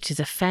 job, which is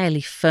a fairly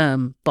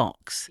firm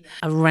box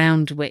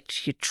around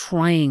which you're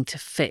trying to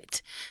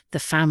fit the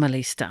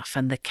family stuff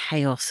and the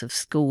chaos of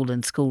school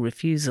and school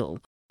refusal.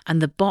 And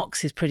the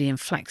box is pretty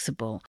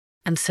inflexible.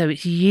 And so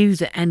it's you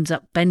that ends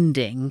up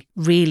bending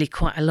really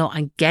quite a lot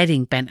and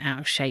getting bent out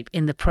of shape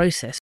in the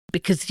process,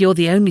 because you're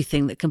the only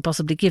thing that can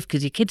possibly give,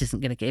 because your kid isn't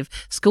going to give,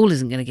 school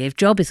isn't going to give,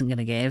 job isn't going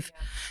to give.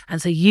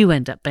 And so you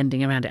end up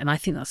bending around it. And I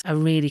think that's a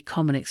really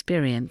common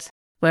experience.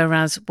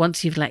 Whereas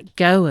once you've let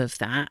go of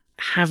that,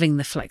 having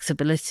the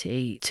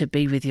flexibility to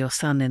be with your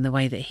son in the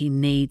way that he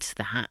needs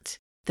that,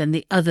 then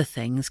the other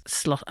things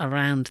slot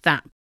around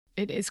that.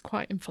 It is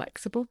quite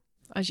inflexible,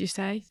 as you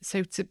say.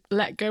 So to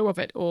let go of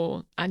it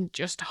all and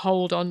just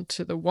hold on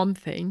to the one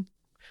thing,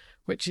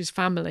 which is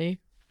family,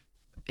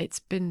 it's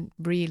been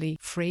really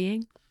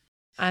freeing.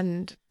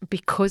 And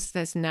because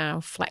there's now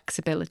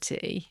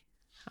flexibility,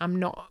 I'm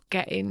not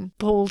getting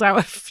pulled out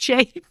of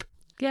shape.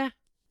 Yeah.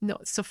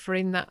 Not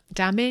suffering that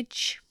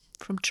damage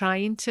from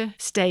trying to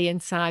stay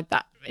inside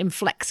that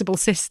inflexible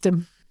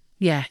system.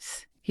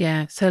 Yes.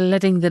 Yeah. So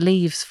letting the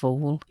leaves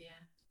fall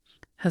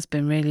has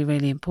been really,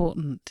 really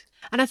important.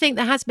 And I think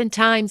there has been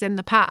times in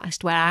the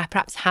past where I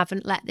perhaps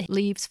haven't let the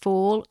leaves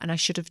fall, and I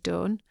should have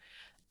done,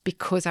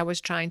 because I was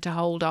trying to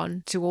hold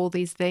on to all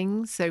these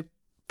things. So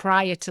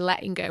prior to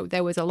letting go,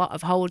 there was a lot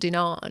of holding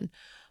on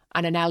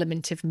and an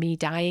element of me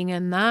dying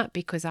in that,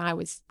 because I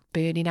was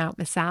burning out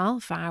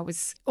myself. I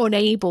was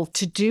unable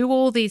to do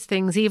all these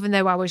things, even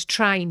though I was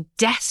trying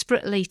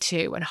desperately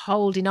to, and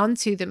holding on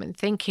to them and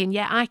thinking,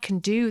 yeah, I can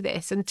do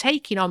this, and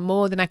taking on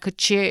more than I could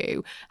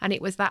chew. And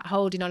it was that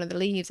holding on of the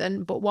leaves.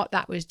 But what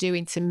that was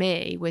doing to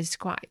me was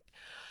quite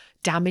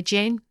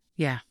damaging.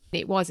 Yeah.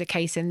 It was a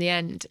case in the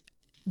end,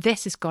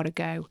 this has got to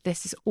go.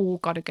 This has all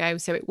got to go.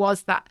 So it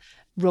was that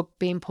rug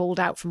being pulled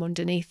out from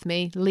underneath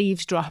me,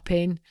 leaves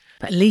dropping.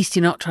 But at least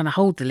you're not trying to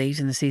hold the leaves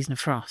in the season of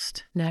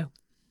frost.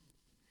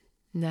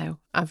 No,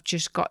 I've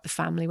just got the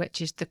family,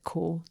 which is the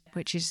core,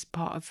 which is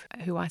part of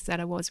who I said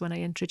I was when I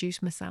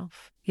introduced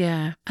myself.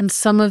 Yeah. And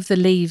some of the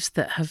leaves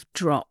that have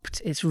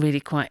dropped, it's really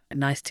quite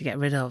nice to get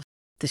rid of.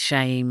 The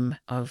shame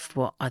of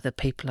what other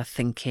people are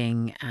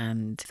thinking,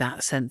 and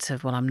that sense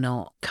of, well, I'm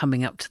not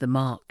coming up to the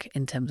mark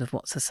in terms of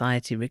what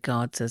society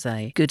regards as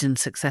a good and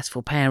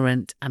successful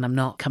parent, and I'm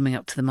not coming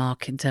up to the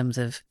mark in terms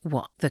of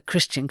what the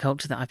Christian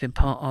culture that I've been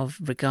part of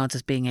regards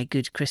as being a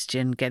good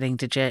Christian, getting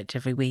to church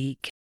every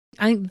week.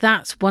 I think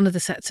that's one of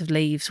the sets of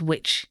leaves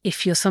which,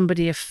 if you're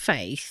somebody of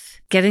faith,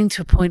 getting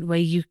to a point where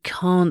you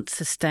can't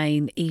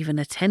sustain even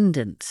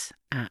attendance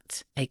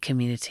at a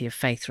community of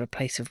faith or a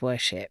place of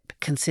worship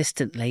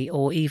consistently,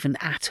 or even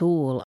at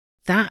all,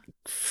 that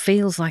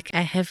feels like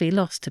a heavy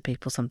loss to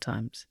people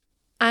sometimes.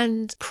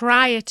 And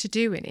prior to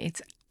doing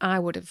it, I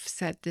would have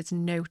said there's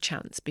no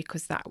chance,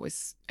 because that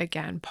was,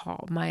 again,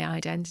 part of my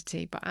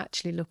identity. But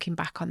actually looking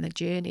back on the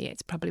journey,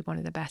 it's probably one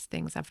of the best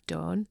things I've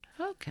done.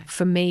 Okay.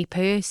 For me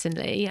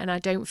personally, and I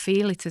don't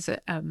feel it as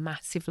a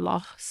massive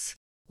loss.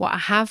 What I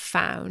have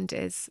found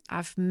is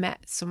I've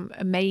met some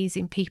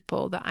amazing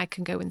people that I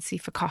can go and see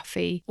for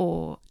coffee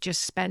or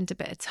just spend a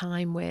bit of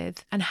time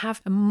with, and have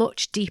a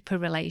much deeper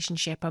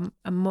relationship,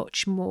 a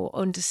much more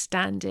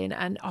understanding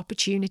and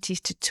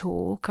opportunities to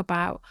talk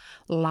about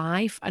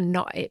life, and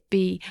not it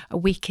be a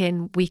week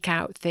in, week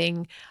out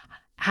thing.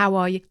 How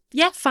are you?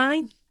 Yeah,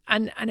 fine.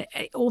 And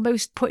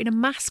almost putting a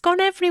mask on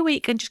every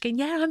week and just going,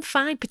 yeah, I'm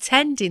fine,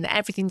 pretending that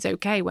everything's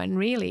okay when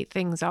really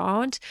things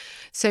aren't.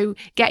 So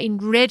getting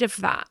rid of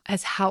that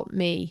has helped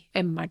me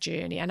in my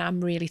journey, and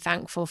I'm really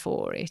thankful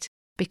for it,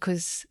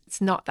 because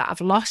it's not that I've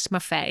lost my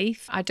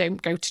faith. I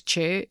don't go to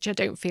church. I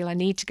don't feel I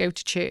need to go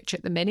to church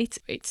at the minute.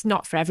 It's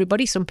not for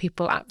everybody. Some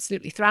people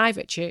absolutely thrive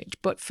at church.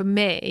 But for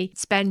me,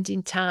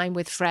 spending time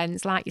with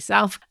friends like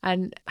yourself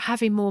and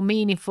having more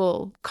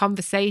meaningful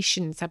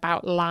conversations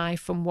about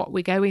life and what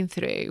we're going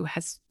through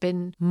has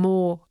been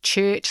more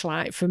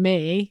church-like for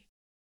me,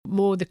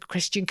 more the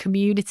Christian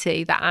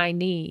community that I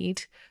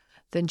need,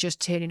 than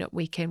just turning up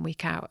week in,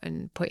 week out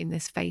and putting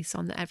this face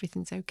on that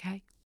everything's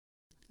okay.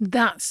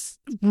 That's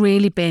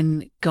really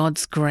been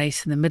God's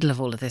grace in the middle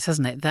of all of this,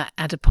 hasn't it? That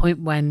at a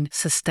point when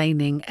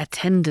sustaining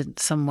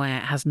attendance somewhere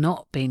has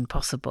not been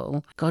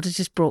possible, God has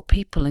just brought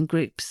people and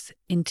groups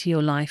into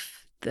your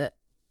life that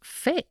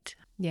fit.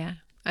 Yeah.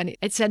 And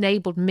it's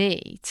enabled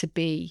me to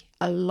be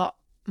a lot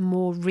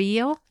more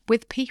real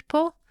with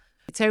people.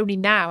 It's only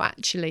now,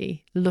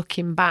 actually,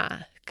 looking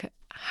back,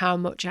 how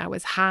much I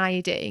was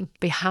hiding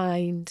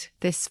behind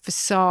this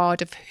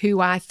facade of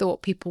who I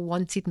thought people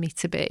wanted me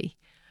to be.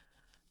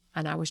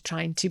 And I was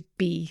trying to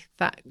be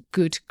that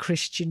good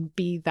Christian,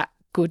 be that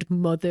good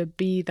mother,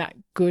 be that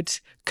good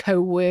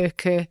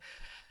co-worker.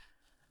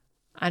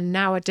 And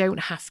now I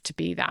don't have to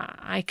be that.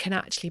 I can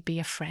actually be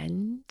a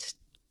friend.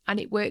 And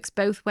it works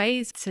both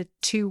ways. It's a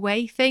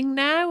two-way thing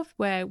now,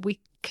 where we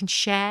can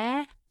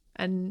share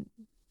and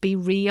be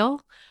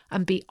real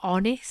and be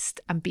honest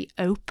and be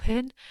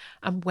open.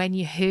 And when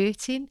you're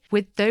hurting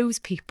with those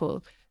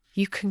people,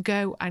 you can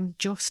go and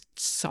just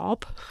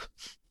sob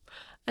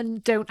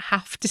and don't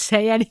have to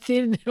say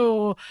anything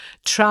or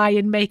try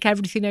and make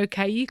everything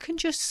okay. You can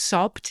just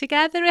sob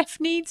together if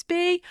needs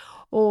be,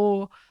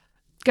 or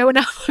go and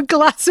have a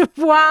glass of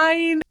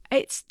wine.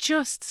 It's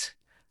just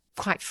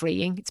quite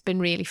freeing. It's been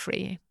really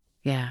freeing.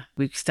 Yeah,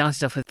 we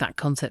started off with that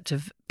concept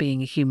of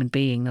being a human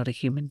being, not a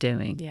human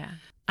doing. Yeah.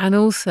 And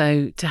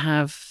also to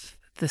have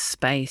the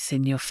space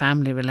in your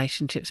family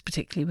relationships,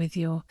 particularly with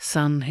your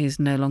son who's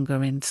no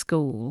longer in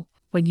school,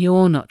 when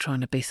you're not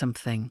trying to be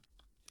something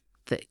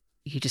that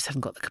you just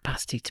haven't got the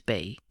capacity to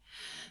be,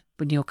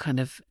 when you're kind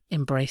of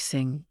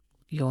embracing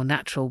your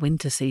natural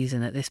winter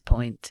season at this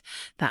point,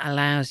 that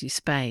allows you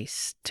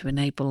space to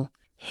enable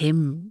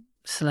him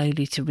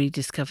slowly to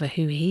rediscover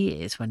who he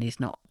is when he's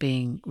not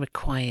being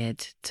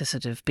required to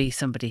sort of be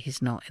somebody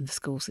he's not in the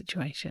school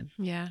situation.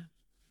 Yeah.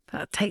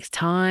 That takes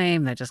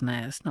time though, doesn't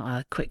it? It's not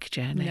a quick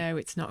journey. No,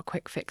 it's not a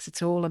quick fix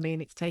at all. I mean,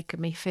 it's taken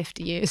me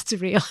 50 years to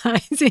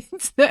realise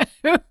it.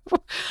 So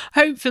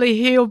hopefully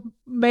he'll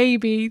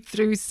maybe,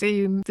 through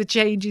seeing the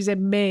changes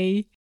in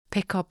me,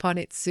 pick up on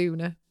it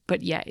sooner.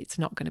 But yeah, it's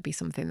not going to be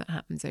something that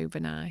happens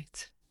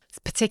overnight. It's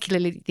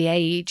particularly the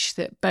age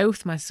that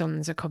both my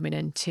sons are coming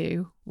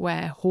into,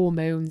 where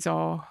hormones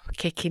are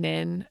kicking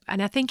in.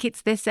 And I think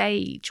it's this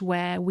age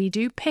where we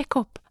do pick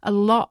up a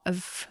lot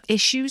of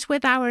issues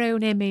with our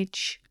own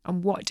image.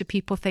 And what do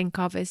people think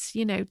of us?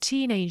 You know,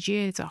 teenage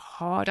years are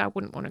hard. I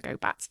wouldn't want to go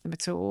back to them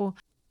at all.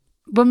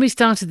 When we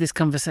started this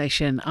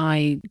conversation,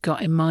 I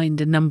got in mind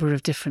a number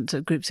of different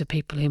groups of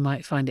people who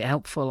might find it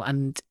helpful.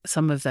 And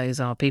some of those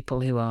are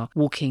people who are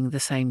walking the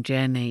same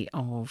journey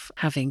of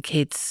having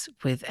kids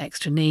with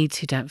extra needs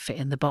who don't fit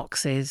in the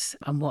boxes,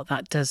 and what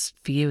that does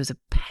for you as a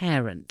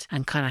parent,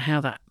 and kind of how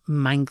that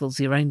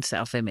mangles your own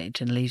self-image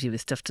and leaves you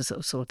with stuff to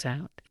sort of sort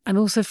out. And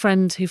also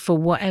friends who, for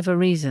whatever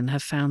reason,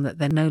 have found that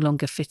they're no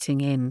longer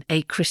fitting in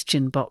a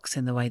Christian box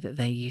in the way that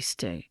they used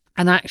to.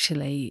 And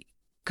actually,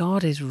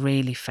 God is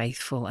really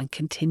faithful and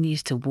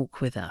continues to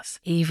walk with us,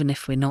 even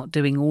if we're not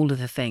doing all of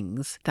the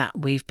things that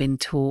we've been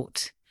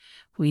taught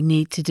we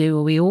need to do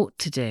or we ought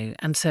to do.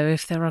 And so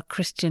if there are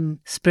Christian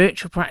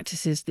spiritual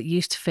practices that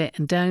used to fit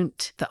and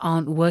don't, that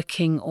aren't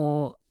working,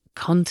 or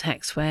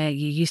contexts where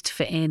you used to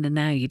fit in and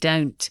now you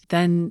don't,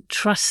 then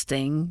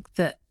trusting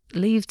that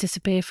leaves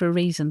disappear for a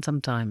reason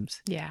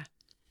sometimes. Yeah.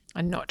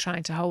 And not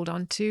trying to hold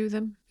on to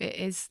them. It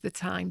is the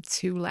time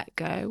to let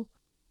go.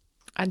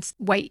 And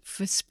wait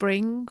for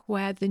spring,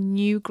 where the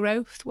new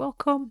growth will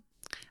come.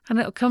 And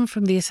it'll come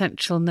from the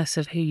essentialness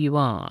of who you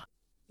are.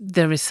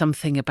 There is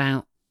something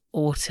about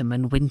autumn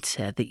and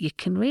winter that you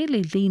can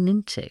really lean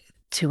into,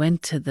 to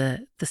enter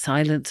the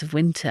silence of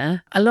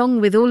winter, along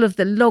with all of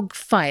the log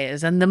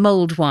fires and the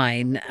mulled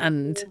wine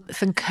and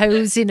some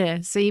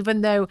coziness.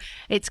 Even though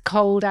it's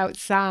cold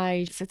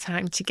outside, it's a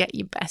time to get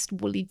your best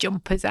woolly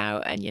jumpers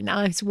out and your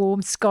nice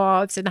warm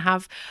scarves and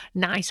have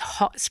nice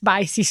hot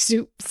spicy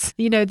soups.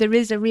 You know, there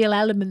is a real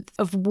element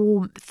of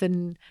warmth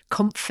and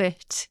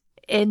comfort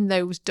in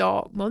those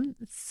dark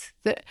months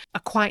that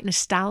are quite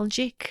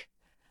nostalgic.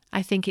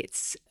 I think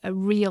it's a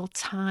real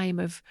time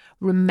of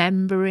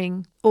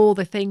remembering all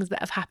the things that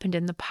have happened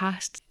in the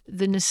past,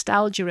 the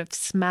nostalgia of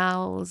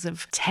smells,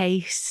 of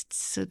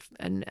tastes,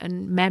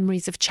 and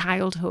memories of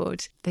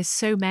childhood. There's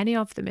so many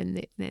of them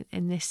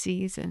in this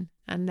season,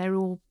 and they're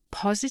all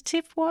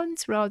positive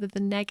ones rather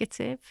than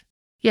negative.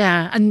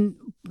 Yeah, and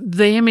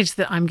the image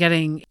that I'm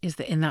getting is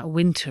that in that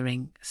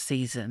wintering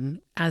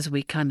season, as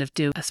we kind of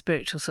do a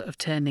spiritual sort of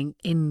turning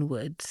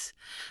inwards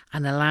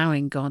and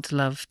allowing God's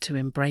love to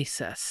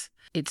embrace us,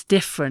 it's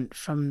different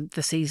from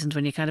the seasons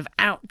when you're kind of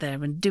out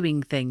there and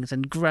doing things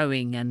and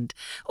growing and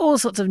all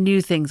sorts of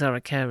new things are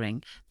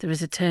occurring. There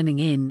is a turning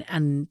in,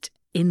 and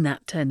in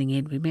that turning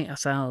in, we meet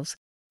ourselves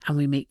and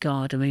we meet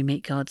God and we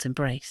meet God's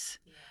embrace.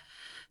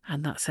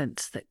 And that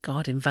sense that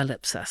God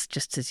envelops us,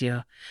 just as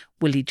your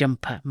woolly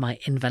jumper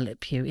might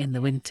envelop you in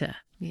the winter.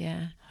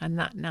 Yeah, and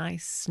that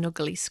nice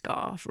snuggly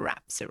scarf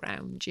wraps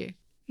around you.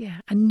 Yeah,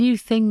 and new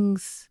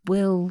things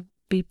will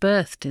be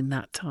birthed in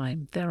that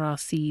time. There are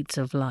seeds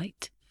of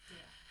light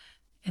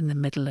in the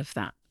middle of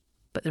that.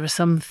 But there are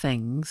some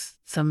things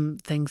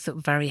that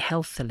very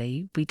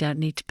healthily we don't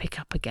need to pick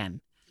up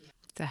again.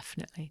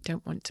 Definitely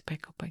don't want to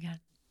pick up again.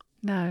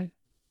 No.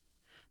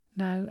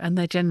 And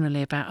they're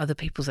generally about other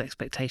people's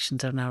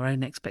expectations and our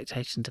own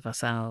expectations of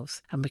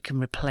ourselves. And we can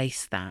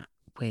replace that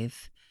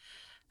with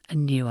a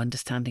new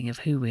understanding of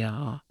who we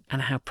are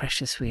and how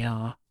precious we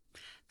are.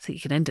 So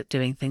you can end up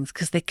doing things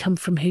because they come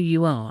from who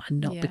you are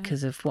and not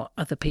because of what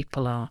other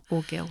people are.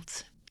 Or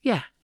guilt.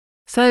 Yeah.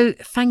 So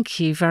thank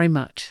you very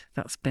much.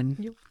 You're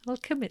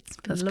welcome. It's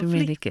been that's lovely. Been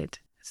really good.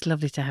 It's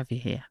lovely to have you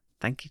here.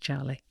 Thank you,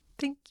 Charli.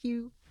 Thank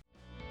you.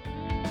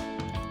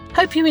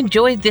 Hope you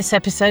enjoyed this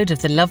episode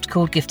of the Loved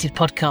Called Gifted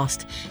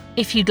podcast.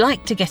 If you'd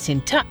like to get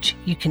in touch,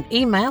 you can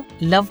email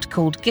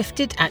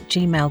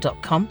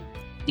lovedcalledgifted@gmail.com.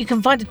 You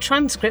can find a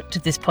transcript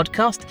of this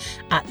podcast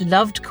at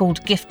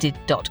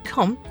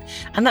lovedcalledgifted.com,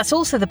 and that's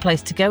also the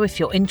place to go if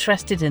you're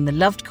interested in the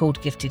Loved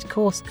Called Gifted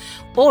course,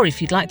 or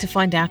if you'd like to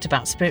find out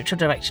about spiritual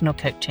direction or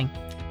coaching.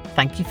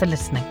 Thank you for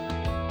listening.